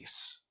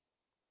face.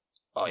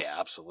 Oh yeah,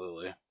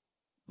 absolutely.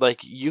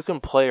 Like, you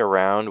can play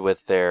around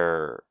with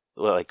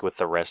with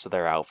the rest of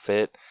their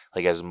outfit,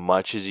 like, as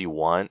much as you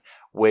want,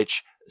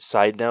 which,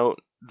 side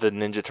note, the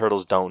Ninja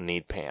Turtles don't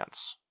need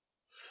pants.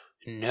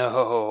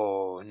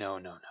 No.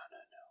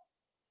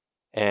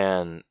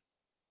 And,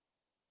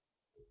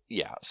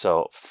 yeah,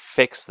 so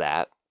fix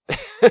that.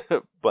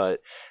 But,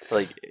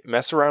 like,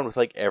 mess around with,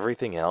 like,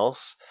 everything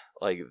else,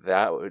 like,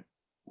 that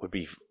would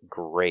be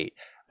great.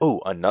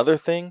 Oh, another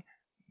thing,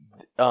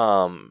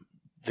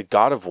 the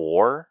God of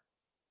War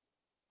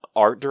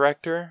art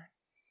director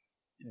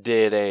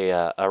did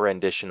a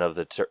rendition of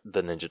the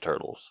Ninja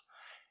Turtles,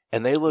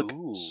 and they look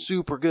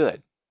super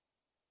good.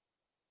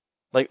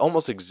 Like,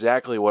 almost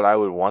exactly what I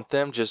would want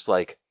them, just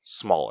like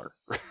smaller.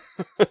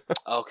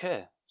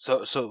 Okay,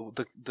 so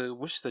the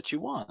wish that you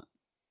want,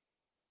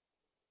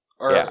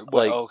 or Yeah,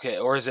 like, okay,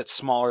 or is it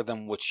smaller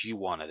than what you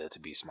wanted it to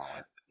be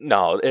smaller?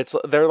 no,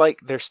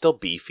 they're still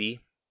beefy,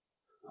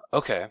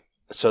 Okay,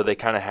 so they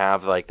kind of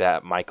have like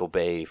that Michael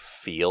Bay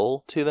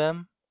feel to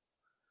them.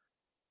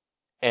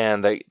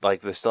 And they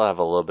still have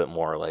a little bit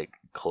more like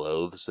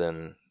clothes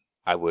than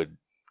I would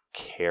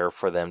care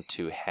for them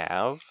to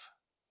have.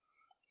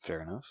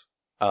 fair enough.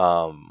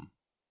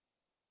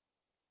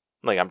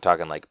 Like, I'm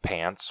talking like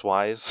pants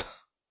wise.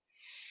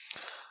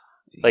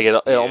 Like, it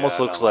almost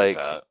looks like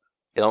that.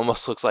 It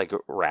almost looks like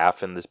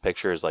Raph in this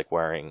picture is like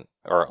wearing,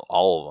 or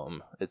all of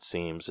them, it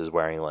seems, is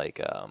wearing like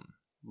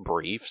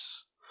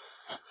briefs.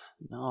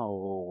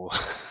 No.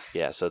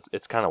 Yeah, so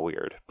it's kind of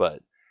weird,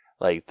 but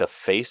like the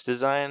face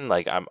design,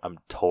 like I'm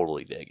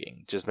totally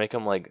digging. Just make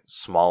them like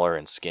smaller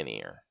and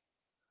skinnier.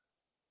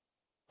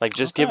 Like,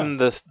 just give them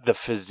the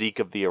physique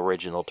of the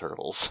original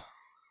Turtles.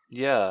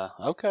 Yeah.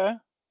 Okay.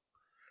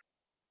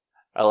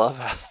 I love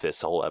how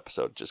this whole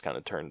episode just kind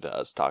of turned to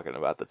us talking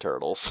about the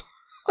Turtles.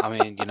 I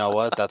mean, you know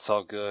what? That's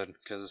all good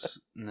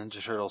because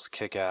Ninja Turtles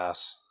kick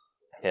ass.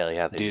 Hell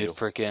yeah, they Dude, do.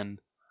 freaking!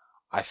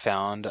 I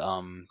found.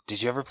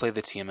 Did you ever play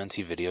the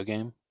TMNT video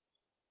game?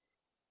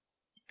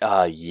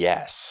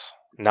 Yes.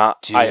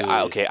 Not. Dude.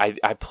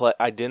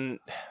 I didn't.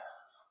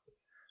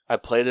 I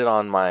played it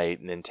on my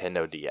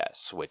Nintendo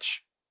DS,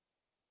 which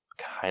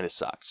kind of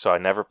sucked. So I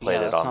never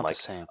played it on like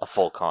a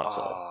full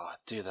console. Oh,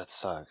 dude, that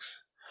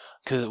sucks.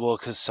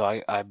 Cause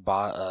I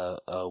bought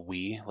a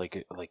Wii like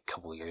a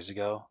couple years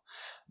ago.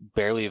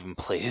 Barely even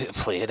play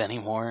it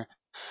anymore.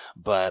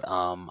 But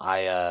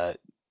the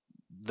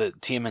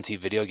TMNT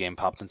video game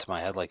popped into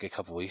my head like a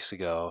couple weeks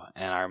ago,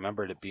 and I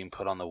remembered it being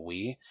put on the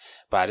Wii,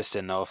 but I just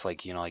didn't know if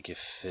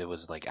if it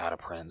was like out of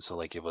print, so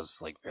like it was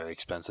like very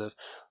expensive.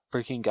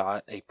 Freaking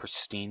got a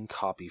pristine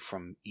copy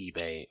from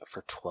eBay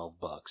for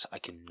 $12. I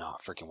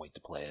cannot freaking wait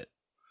to play it.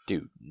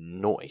 Dude,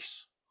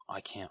 nice.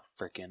 I can't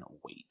freaking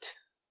wait.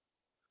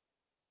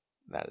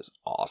 That is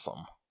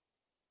awesome.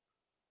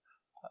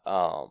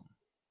 Gosh,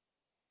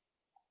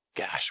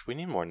 we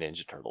need more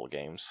Ninja Turtle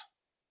games.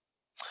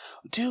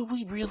 Dude,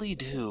 we really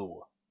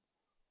do.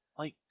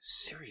 Like,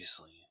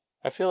 seriously.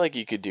 I feel like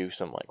you could do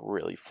some like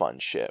really fun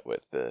shit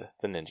with the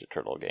Ninja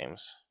Turtle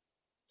games.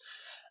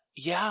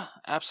 Yeah,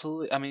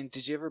 absolutely. I mean,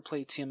 did you ever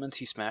play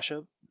TMNT Smash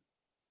Up?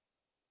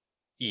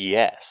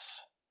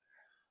 Yes.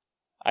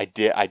 I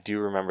do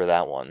remember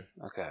that one.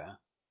 Okay.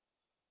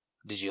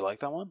 Did you like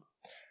that one?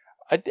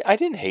 I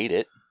didn't hate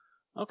it.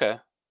 Okay.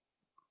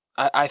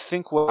 I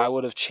think what I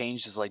would have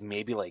changed is like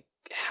maybe like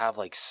have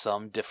like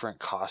some different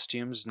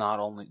costumes, not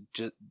only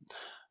just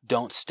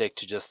don't stick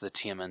to just the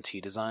TMNT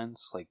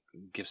designs, like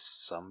give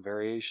some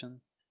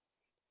variation.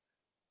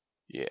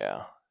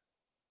 Yeah.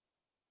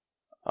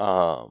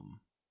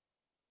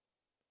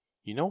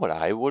 You know what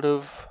I would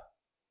have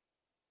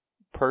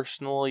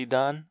personally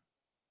done?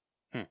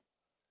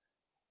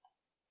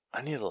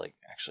 I need to like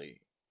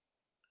actually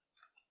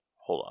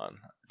hold on.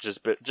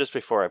 Just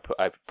before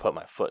I put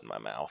my foot in my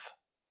mouth.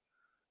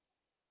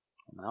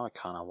 Now I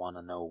kind of want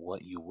to know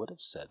what you would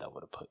have said that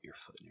would have put your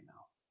foot in your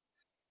mouth.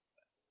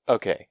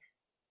 Okay.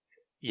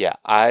 Yeah,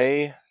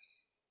 I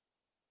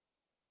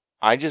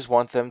just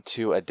want them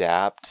to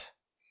adapt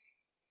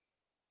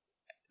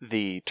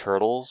the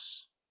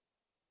Turtles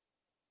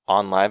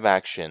on live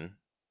action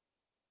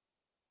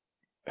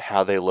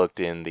how they looked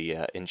in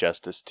the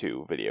Injustice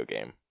 2 video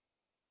game.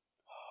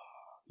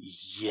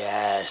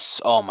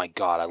 Yes. Oh my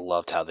god, I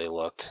loved how they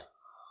looked.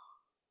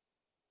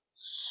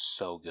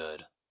 So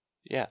good.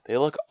 Yeah, they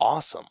look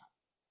awesome.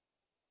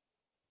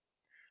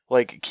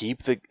 Like,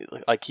 keep the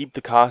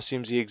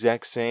costumes the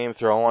exact same,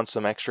 throw on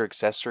some extra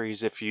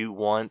accessories if you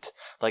want.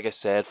 Like I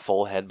said,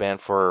 full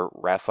headband for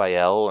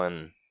Raphael,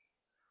 and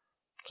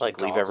like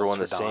leave everyone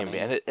the same.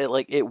 And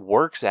it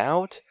works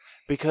out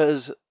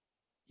because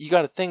you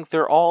got to think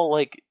they're all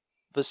like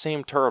the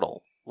same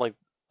turtle, like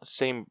the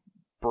same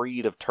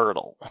breed of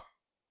turtle.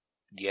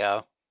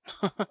 Yeah.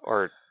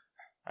 Or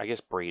I guess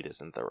breed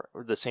isn't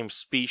the same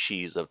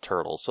species of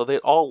turtles, so they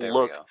all There we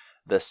look go.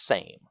 the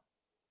same.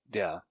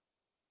 Yeah.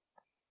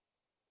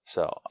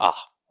 So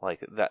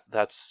like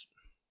that's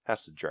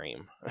the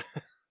dream.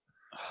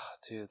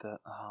 Dude,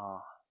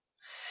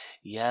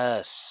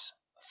 yes,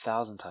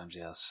 1,000 times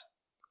yes.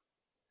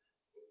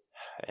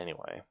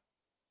 Anyway,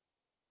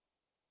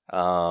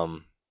 yeah,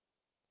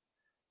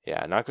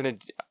 not gonna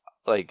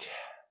like.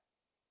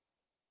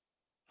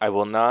 I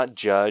will not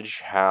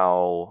judge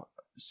how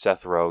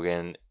Seth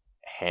Rogen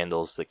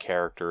handles the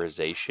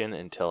characterization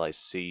until I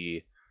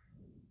see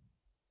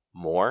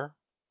more.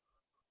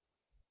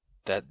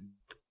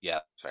 Yeah,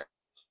 fair.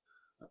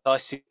 I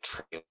see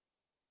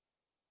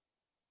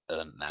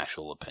an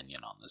actual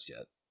opinion on this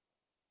yet.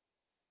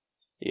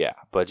 Yeah,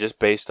 but just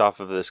based off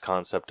of this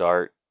concept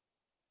art,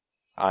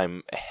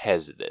 I'm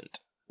hesitant.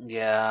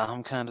 Yeah,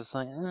 I'm kind of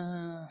like,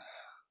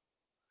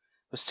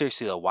 But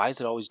seriously though, why is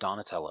it always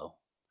Donatello?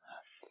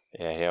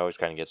 Yeah, he always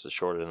kind of gets the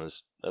short end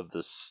of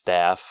the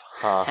staff,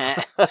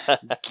 huh?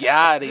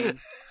 Got him.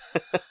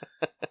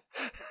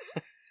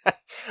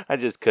 I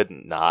just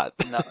couldn't not.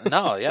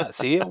 No, yeah.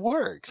 See, it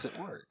works. It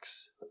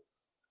works.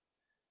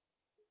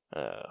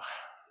 All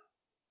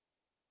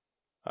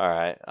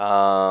right.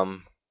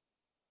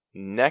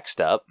 Next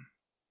up,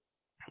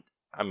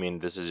 I mean,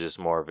 this is just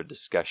more of a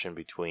discussion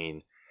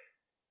between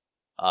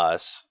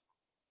us,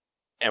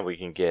 and we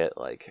can get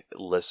like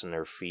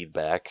listener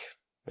feedback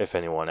if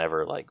anyone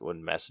ever like would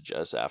message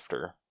us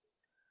after.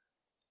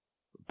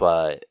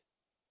 But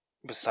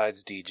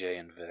besides DJ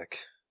and Vic,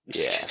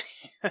 yeah,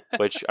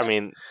 which I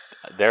mean,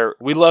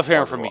 we love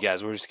hearing from you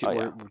guys. We're just kidding.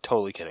 Oh, yeah. We're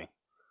totally kidding.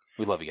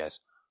 We love you guys.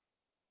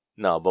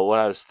 No, but what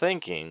I was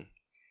thinking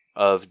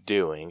of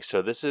doing,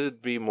 so this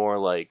would be more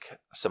like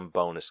some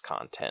bonus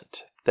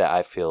content that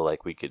I feel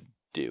like we could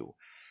do.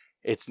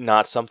 It's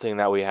not something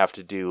that we have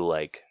to do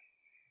like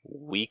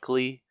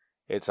weekly.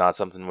 It's not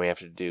something we have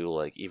to do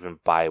like even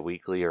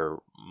bi-weekly or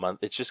month.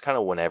 It's just kind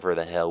of whenever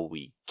the hell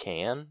we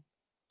can.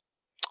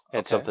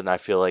 And something I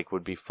feel like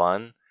would be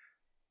fun.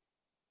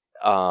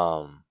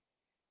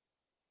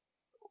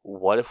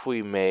 What if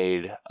we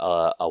made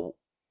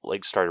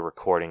started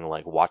recording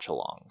like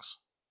watch-alongs?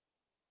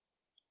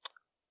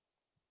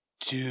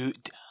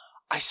 Dude,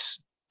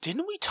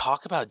 didn't we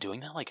talk about doing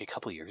that like a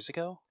couple years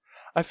ago?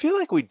 I feel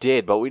like we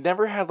did, but we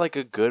never had like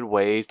a good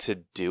way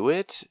to do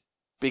it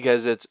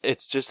because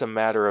it's just a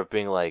matter of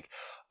being like,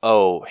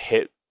 oh,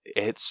 hit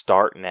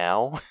start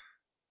now.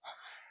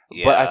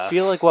 Yeah. But I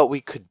feel like what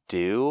we could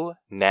do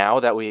now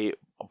that we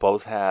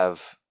both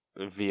have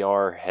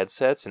VR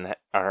headsets and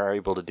are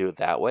able to do it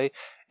that way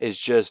is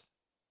just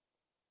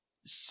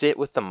sit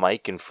with the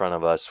mic in front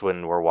of us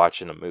when we're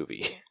watching a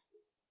movie.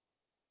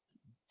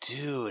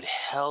 Dude,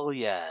 hell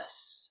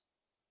yes.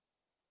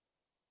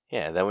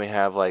 Yeah, then we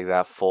have like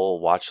that full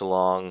watch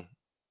along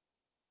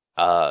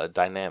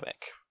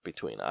dynamic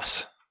between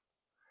us.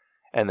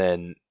 And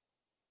then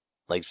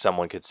like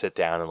someone could sit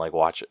down and like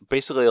watch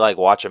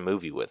a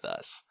movie with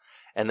us.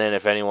 And then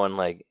if anyone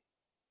like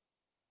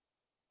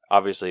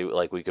obviously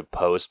like we could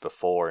post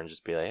before and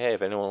just be like, hey,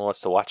 if anyone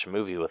wants to watch a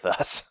movie with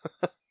us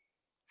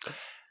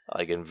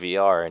like in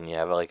VR and you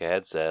have like a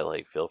headset,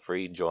 like feel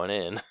free to join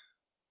in.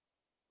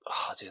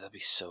 Oh, dude, that'd be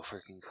so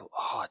freaking cool.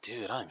 Oh,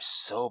 dude, I'm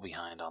so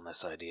behind on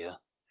this idea.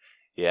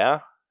 Yeah?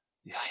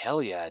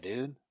 Hell yeah,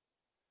 dude.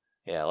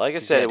 Yeah, like I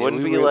said, it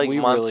wouldn't be like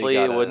monthly,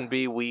 it wouldn't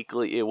be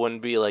weekly, it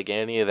wouldn't be like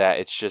any of that.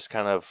 It's just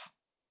kind of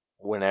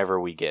whenever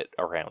we get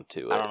around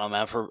to it. I don't know,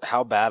 man, for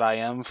how bad I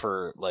am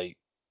for like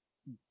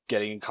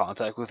getting in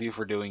contact with you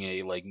for doing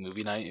a like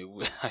movie night,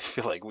 I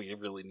feel like we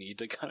really need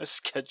to kind of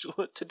schedule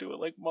it to do it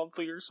like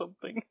monthly or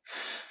something.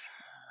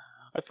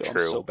 I feel I'm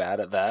so bad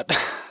at that.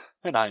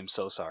 And I'm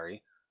so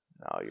sorry.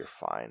 No, you're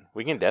fine.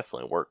 We can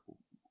definitely work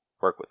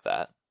with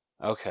that.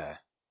 Okay.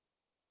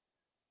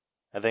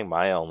 I think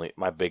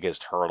my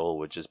biggest hurdle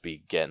would just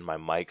be getting my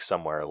mic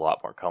somewhere a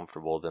lot more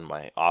comfortable than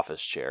my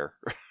office chair.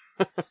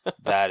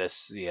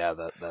 That's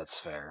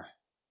fair.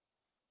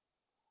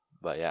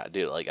 But yeah,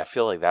 dude, like I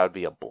feel like that would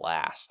be a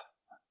blast.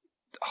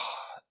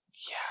 Oh,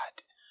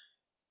 yeah,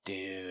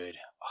 dude.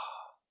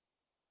 Oh.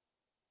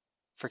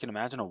 Freaking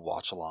imagine a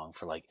watch along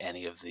for like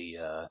any of the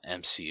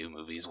MCU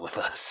movies with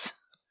us.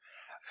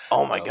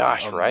 Oh my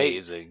gosh, right?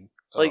 Amazing.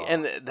 Like,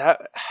 and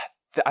that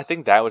I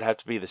think that would have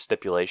to be the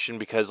stipulation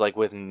because, like,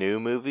 with new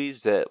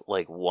movies that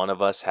like one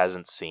of us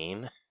hasn't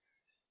seen,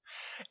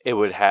 it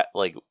would have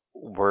like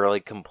we're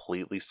like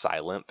completely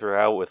silent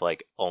throughout with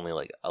like only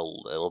like a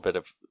little bit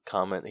of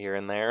comment here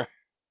and there.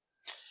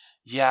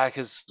 Yeah,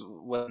 because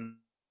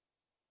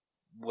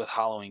with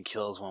Halloween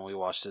Kills when we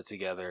watched it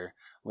together,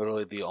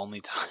 literally the only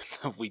time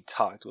that we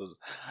talked was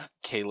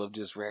Caleb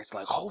just reacted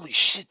like, "Holy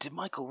shit! Did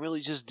Michael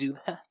really just do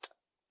that?"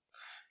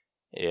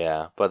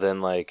 Yeah, but then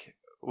like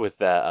with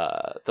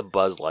that the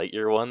Buzz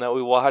Lightyear one that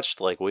we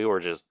watched, like we were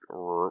just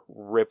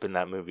ripping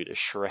that movie to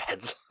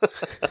shreds.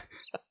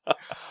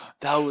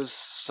 That was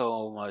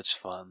so much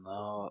fun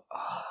though.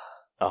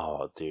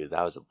 Oh, dude,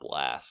 that was a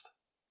blast.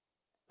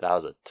 That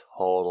was a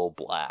total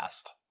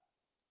blast.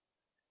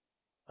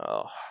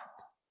 Oh.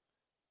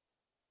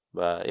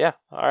 But yeah,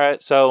 all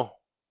right. So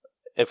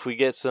if we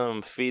get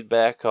some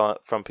feedback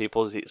from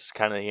people, it's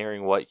kind of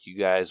hearing what you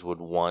guys would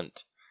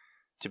want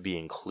to be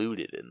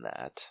included in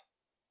that.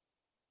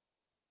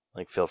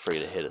 Like, feel free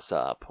to hit us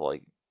up.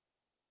 Like,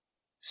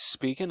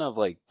 speaking of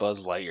like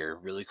Buzz Lightyear,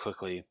 really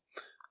quickly.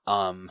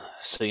 So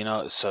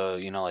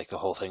like the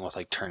whole thing with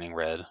like Turning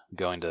Red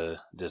going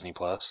to Disney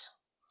Plus.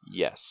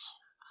 yes.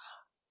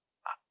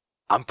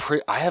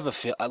 I have a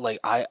feel like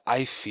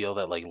I feel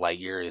that like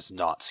Lightyear is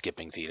not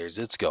skipping theaters.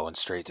 It's going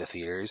straight to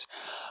theaters.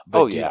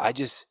 But dude, yeah.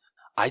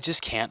 I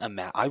just can't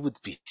imagine. I would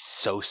be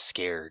so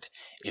scared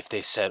if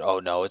they said, "Oh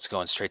no, it's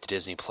going straight to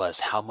Disney Plus."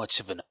 How much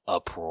of an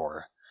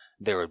uproar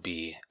there would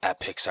be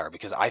at Pixar,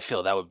 because I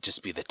feel that would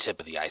just be the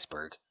tip of the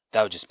iceberg.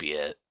 That would just be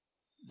it.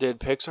 Did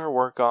Pixar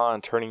work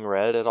on Turning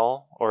Red at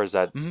all, or is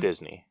that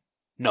Disney?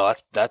 No,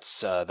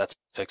 that's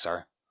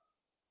Pixar.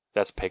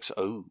 That's Pixar.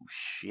 Oh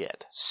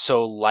shit!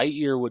 So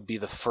Lightyear would be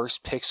the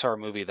first Pixar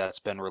movie that's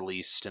been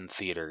released in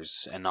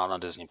theaters and not on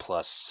Disney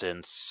Plus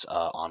since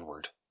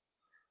Onward.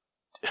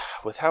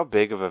 With how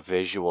big of a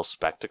visual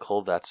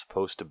spectacle that's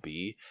supposed to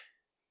be,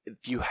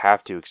 you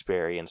have to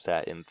experience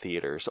that in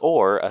theaters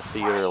or a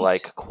theater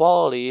like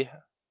quality.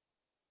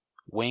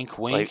 Wink,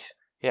 wink. Like,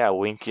 yeah,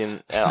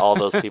 winking at all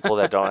those people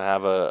that don't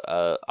have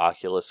a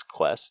Oculus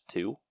Quest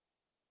 2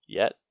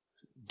 yet.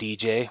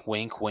 DJ,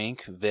 wink,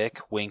 wink.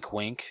 Vic, wink,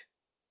 wink.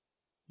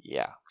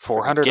 Yeah,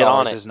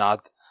 $400 is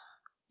not.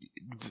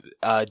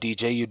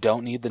 DJ, you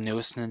don't need the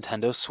newest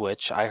Nintendo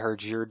Switch. I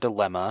heard your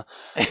dilemma.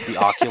 The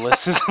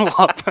Oculus is a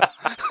lot.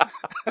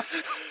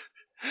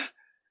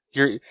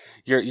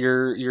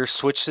 Your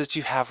Switch that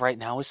you have right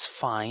now is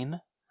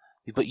fine,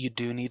 but you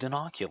do need an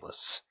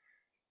Oculus.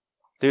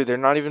 Dude, they're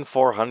not even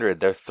 400.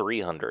 They're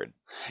 300.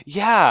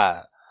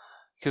 Yeah,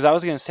 because I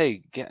was gonna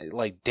say,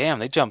 like, damn,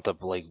 they jumped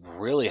up like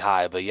really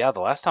high. But yeah,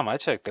 the last time I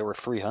checked, they were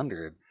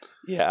 300.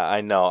 Yeah,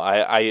 I know.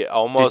 I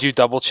almost. Did you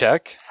double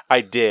check?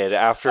 I did.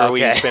 After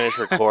we finished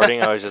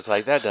recording, I was just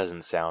like, that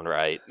doesn't sound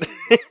right.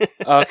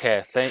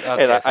 Okay.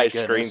 And I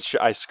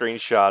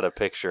screenshot a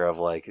picture of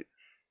like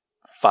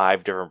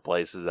 5 different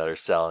places that are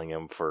selling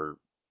them for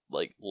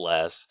like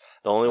less.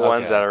 The only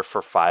ones that are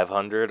for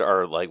 500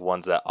 are like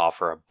ones that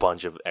offer a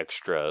bunch of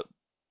extra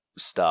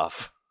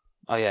stuff.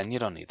 Oh yeah, and you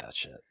don't need that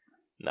shit.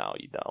 No,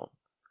 you don't.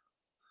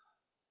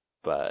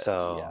 But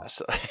yeah.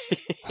 So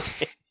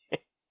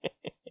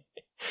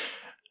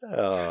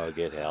oh,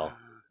 good hell.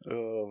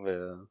 Oh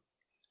man.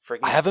 Freaking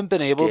I haven't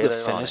been able to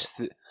finish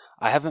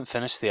I haven't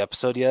finished the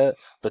episode yet,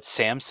 but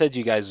Sam said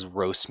you guys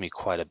roast me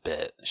quite a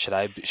bit. Should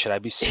I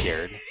be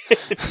scared?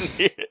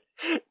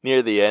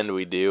 Near the end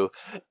we do.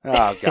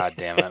 Oh god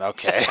damn it.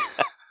 Okay.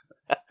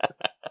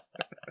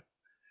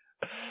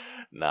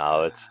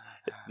 No, it's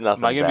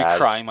nothing. Am I gonna be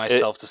crying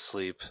myself to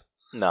sleep?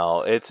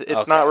 No, it's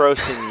not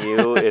roasting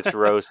you, it's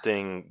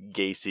roasting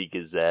Gacy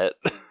Gazette.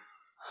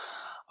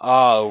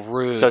 Oh,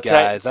 rude,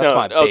 guys. That's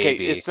my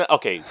baby. It's not,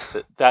 okay,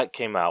 that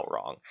came out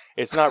wrong.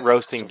 It's not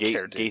roasting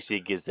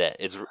Gacy Gazette.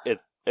 It's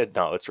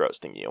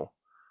roasting you.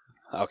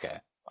 Okay.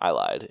 I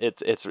lied.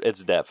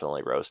 It's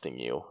definitely roasting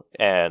you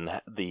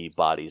and the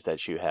bodies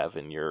that you have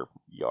in your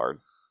yard.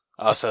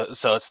 Oh, so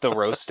it's the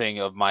roasting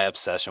of my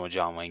obsession with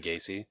John Wayne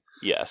Gacy.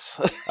 Yes.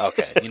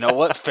 Okay. You know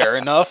what? Fair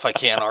enough. I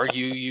can't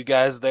argue you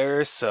guys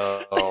there.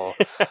 So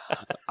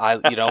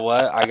you know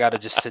what? I got to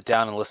just sit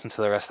down and listen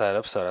to the rest of that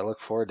episode. I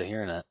look forward to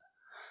hearing it.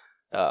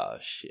 Oh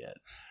shit.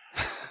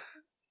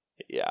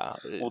 Yeah.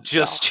 Well,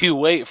 just you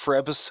wait for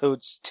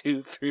episodes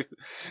 2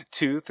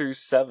 through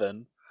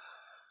 7.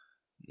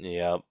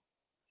 Yep.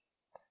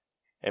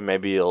 And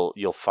maybe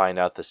you'll find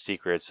out the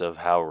secrets of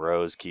how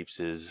Rose keeps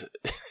his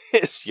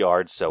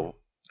yard so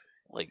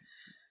like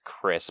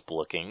crisp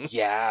looking.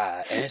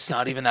 Yeah, and it's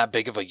not even that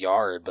big of a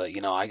yard, but you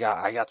know, I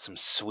got some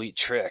sweet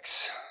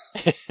tricks.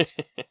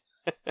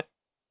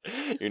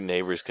 Your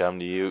neighbors come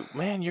to you,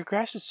 man, your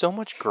grass is so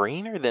much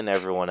greener than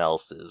everyone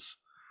else's.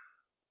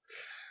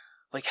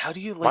 Like, how do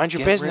you mind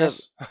your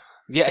business?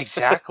 Yeah,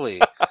 exactly.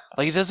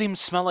 Like, it doesn't even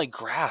smell like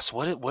grass.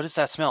 What does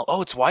that smell?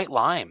 Oh, it's white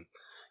lime.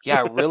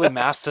 Yeah, it really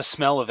masks the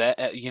smell of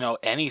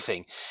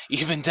anything,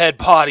 even dead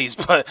bodies.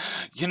 But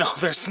you know,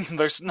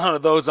 there's none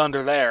of those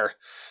under there.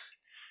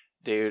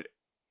 Dude,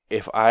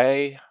 if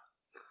I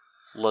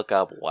look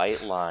up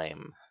white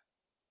lime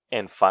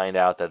and find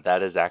out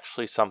that is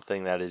actually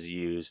something that is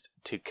used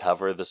to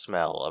cover the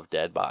smell of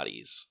dead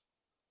bodies,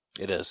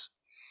 it is.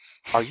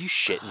 Are you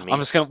shitting me? I'm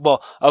just gonna.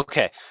 Well,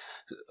 okay.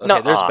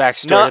 No, there's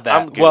backstory to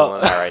that. I'm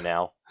Googling that right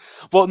now.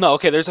 Well, no,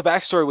 okay. There's a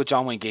backstory with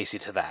John Wayne Gacy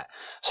to that.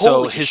 So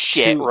holy his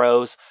shit,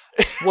 Rose.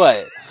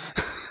 What?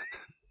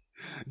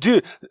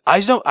 Dude,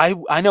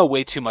 I know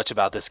way too much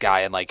about this guy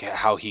and like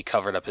how he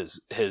covered up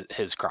his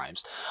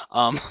crimes.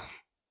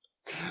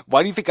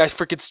 Why do you think I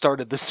freaking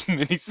started this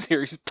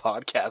mini-series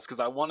podcast?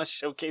 Because I want to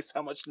showcase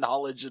how much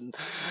knowledge and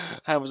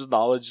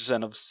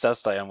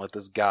obsessed I am with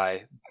this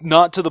guy.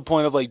 Not to the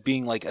point of like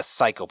being like a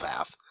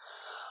psychopath.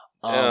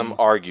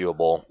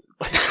 Arguable.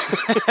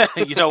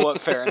 You know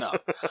what? Fair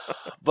enough.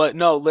 But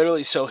no,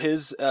 literally. So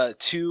his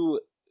two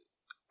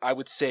I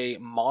would say,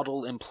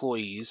 model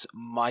employees,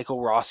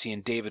 Michael Rossi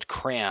and David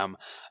Cram,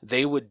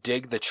 they would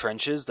dig the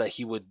trenches that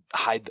he would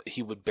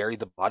bury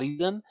the body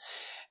in.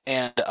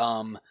 And,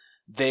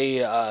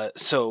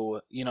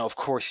 so, of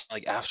course,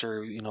 like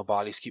after,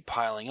 bodies keep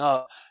piling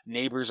up,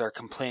 neighbors are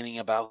complaining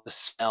about the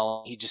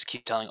smell. He just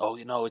keeps telling,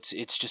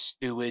 it's just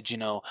sewage,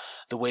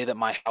 the way that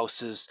my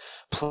house is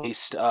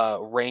placed,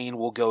 rain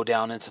will go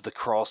down into the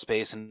crawl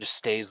space and just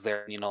stays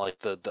there. Like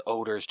the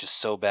odor is just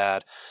so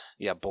bad.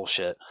 Yeah,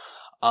 bullshit.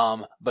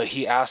 But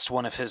he asked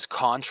one of his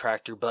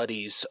contractor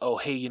buddies, oh,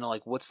 hey,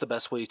 like what's the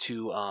best way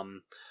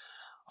to,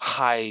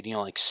 hide,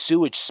 like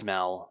sewage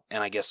smell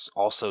and I guess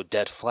also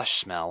dead flesh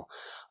smell.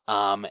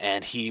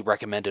 And he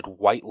recommended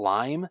white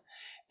lime.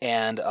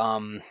 And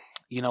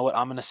you know what?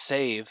 I'm going to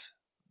save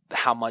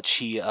how much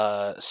he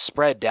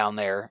spread down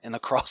there in the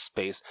crawl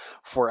space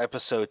for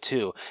episode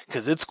 2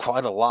 because it's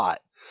quite a lot.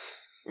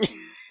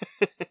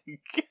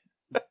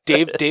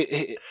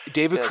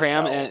 David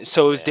Cram, and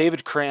so it was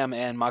David Cram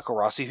and Michael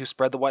Rossi who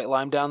spread the white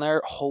lime down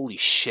there. Holy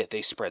shit,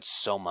 they spread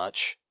so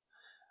much.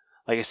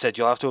 Like I said,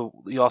 you'll have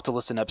to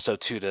listen to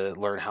episode 2 to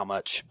learn how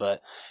much,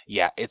 but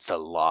yeah, it's a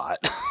lot.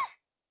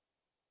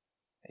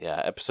 Yeah,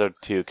 episode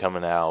 2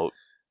 coming out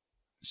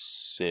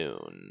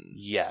soon.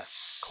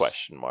 Yes.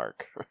 Question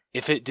mark.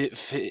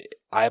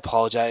 I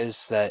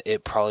apologize that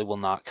it probably will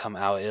not come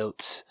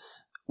out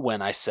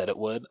when I said it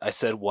would. I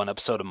said 1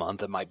 episode a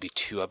month. It might be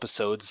 2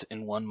 episodes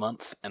in 1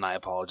 month, and I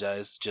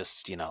apologize.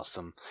 Just,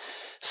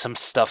 some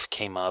stuff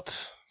came up,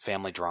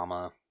 family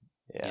drama.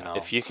 Yeah.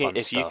 If you can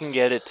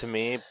get it to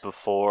me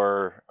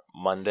before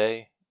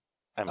Monday,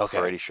 I'm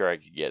pretty sure I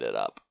could get it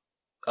up.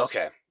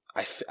 Okay.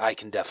 I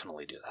can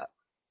definitely do that.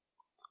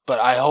 But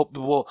I hope,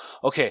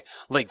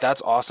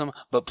 that's awesome,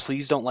 but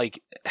please don't,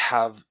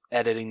 have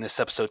editing this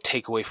episode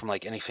take away from,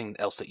 anything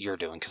else that you're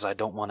doing, because I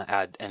don't want to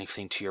add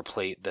anything to your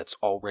plate that's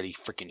already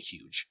freaking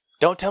huge.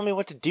 Don't tell me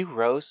what to do,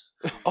 Rose.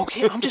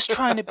 Okay, I'm just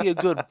trying to be a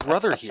good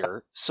brother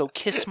here, so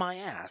kiss my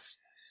ass.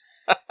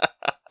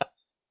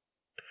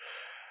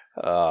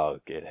 Oh,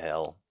 good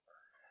hell.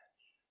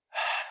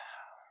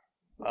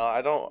 Well,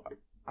 I don't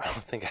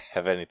think I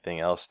have anything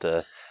else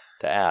to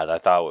add. I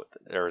thought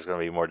there was going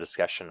to be more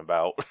discussion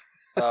about...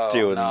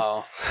 doing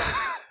that,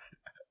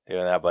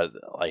 but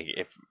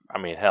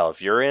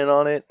if you're in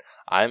on it,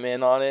 I'm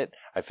in on it.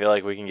 I feel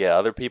like we can get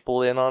other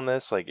people in on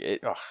this.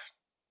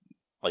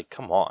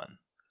 Come on.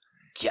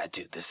 Yeah,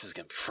 dude, this is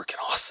gonna be freaking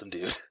awesome,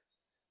 dude.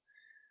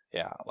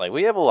 Yeah,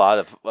 we have a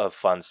lot of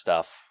fun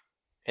stuff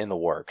in the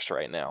works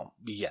right now.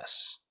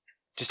 Yes,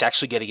 just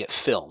actually getting it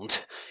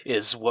filmed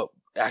is what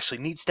actually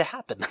needs to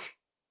happen.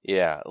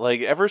 Yeah,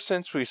 ever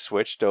since we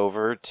switched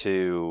over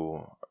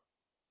to.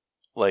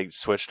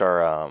 Switched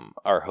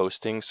our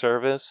hosting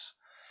service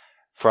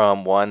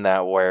from one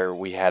where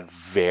we had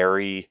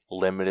very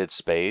limited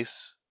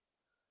space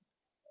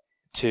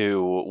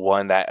to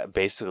one that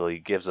basically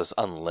gives us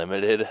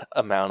unlimited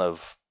amount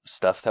of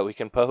stuff that we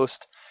can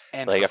post.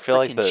 And I feel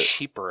like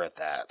cheaper at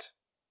that.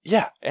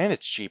 Yeah, and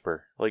it's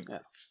cheaper.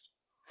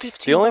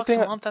 $15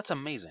 a month, that's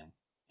amazing.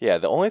 Yeah,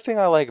 the only thing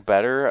I like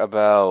better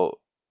about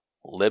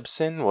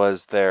Libsyn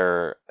was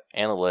their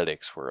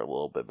analytics were a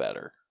little bit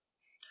better.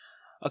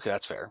 Okay,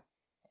 that's fair.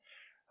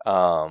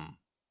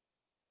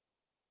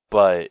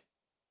 But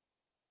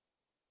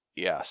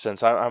yeah,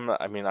 since I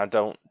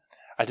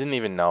didn't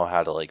even know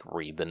how to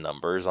read the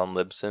numbers on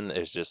Libsyn.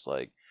 It's just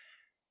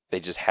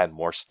they just had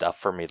more stuff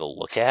for me to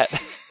look at.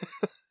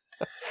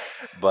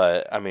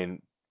 But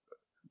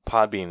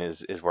Podbean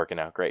is working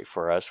out great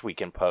for us. We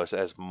can post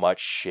as much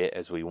shit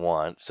as we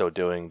want. So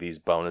doing these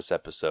bonus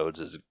episodes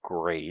is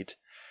great.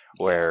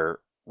 Where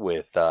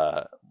with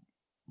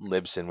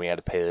Libsyn we had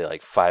to pay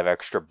 $5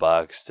 extra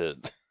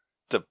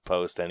to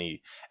post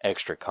any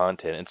extra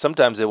content, and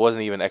sometimes it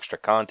wasn't even extra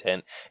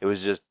content, it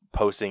was just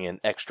posting an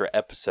extra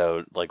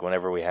episode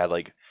whenever we had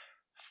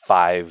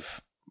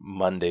 5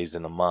 Mondays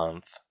in a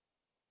month.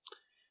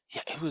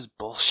 Yeah, it was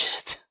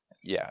bullshit.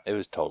 Yeah, it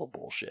was total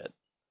bullshit.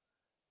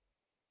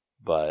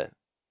 But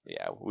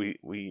yeah, we're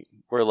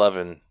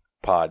loving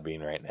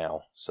Podbean right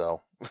now,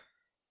 so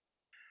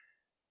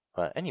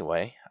but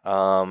anyway,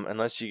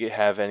 unless you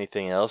have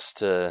anything else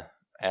to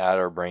add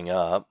or bring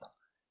up.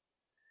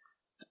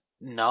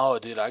 No,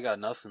 dude, I got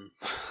nothing.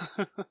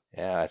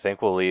 Yeah, I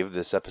think we'll leave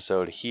this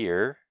episode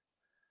here.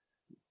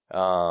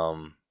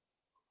 Anyway,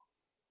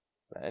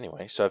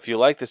 so if you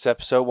like this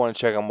episode, want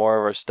to check out more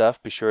of our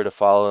stuff, be sure to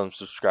follow and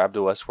subscribe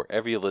to us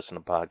wherever you listen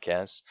to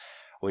podcasts.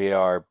 We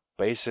are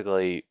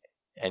basically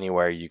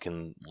anywhere you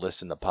can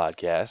listen to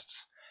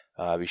podcasts.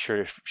 Be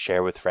sure to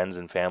share with friends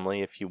and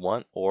family if you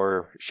want,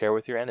 or share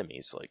with your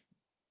enemies.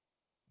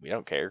 We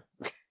don't care.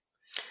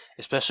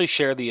 Especially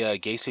share the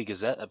Gacy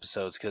Gazette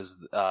episodes, because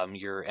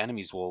your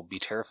enemies will be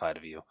terrified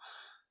of you.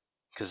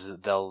 Because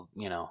they'll,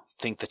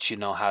 think that you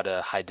know how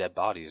to hide dead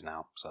bodies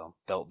now. So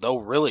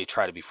they'll really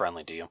try to be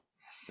friendly to you.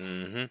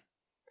 Mm-hmm.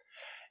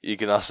 You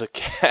can also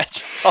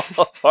catch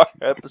all of our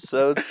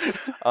episodes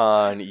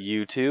on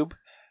YouTube.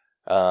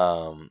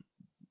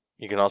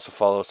 You can also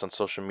follow us on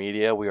social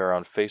media. We are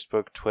on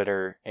Facebook,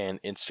 Twitter,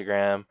 and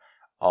Instagram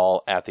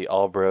all at the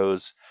All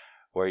Bros,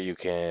 where you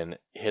can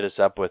hit us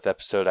up with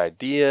episode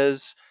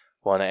ideas,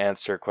 want to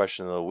answer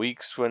question of the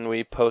weeks when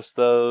we post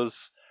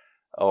those,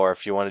 or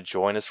if you want to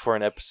join us for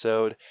an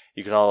episode,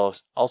 you can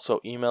also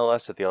email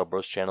us at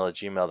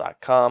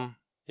theallbroschannel@gmail.com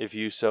if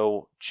you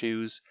so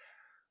choose.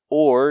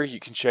 Or you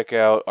can check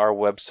out our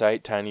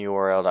website,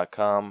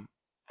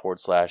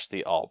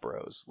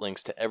 tinyurl.com/theallbros.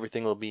 Links to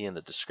everything will be in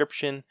the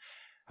description.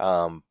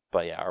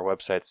 But yeah, our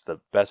website's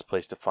the best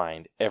place to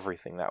find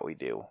everything that we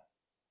do.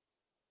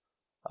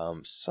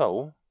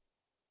 So,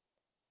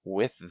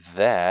 with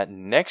that,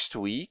 next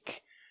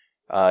week,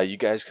 you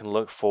guys can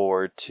look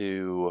forward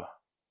to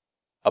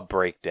a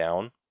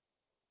breakdown.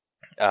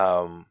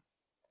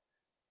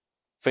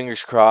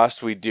 Fingers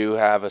crossed, we do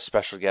have a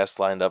special guest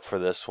lined up for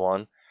this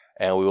one,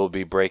 and we will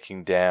be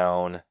breaking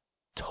down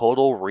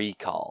Total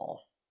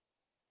Recall.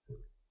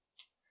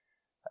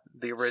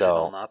 The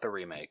original, not the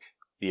remake.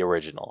 The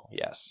original,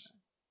 yes.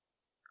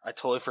 I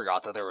totally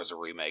forgot that there was a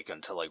remake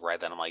until like right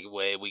then. I'm like,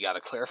 wait, we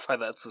gotta clarify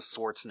that's the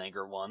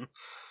Schwarzenegger one.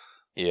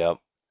 Yep.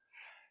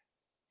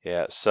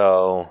 Yeah,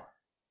 so,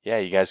 yeah,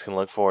 you guys can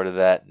look forward to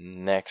that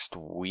next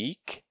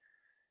week.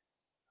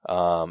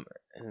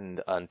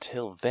 And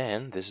until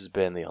then, this has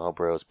been the All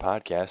Bros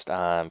Podcast.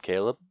 I'm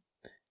Caleb.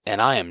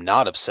 And I am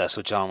not obsessed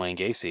with John Wayne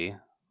Gacy.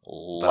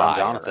 Liar. But I'm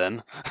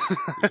Jonathan.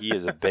 He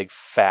is a big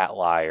fat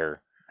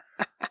liar.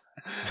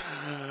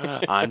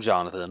 I'm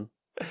Jonathan.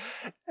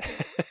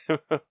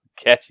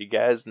 Catch you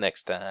guys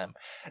next time.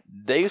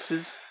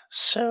 Deuces.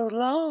 So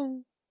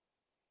long.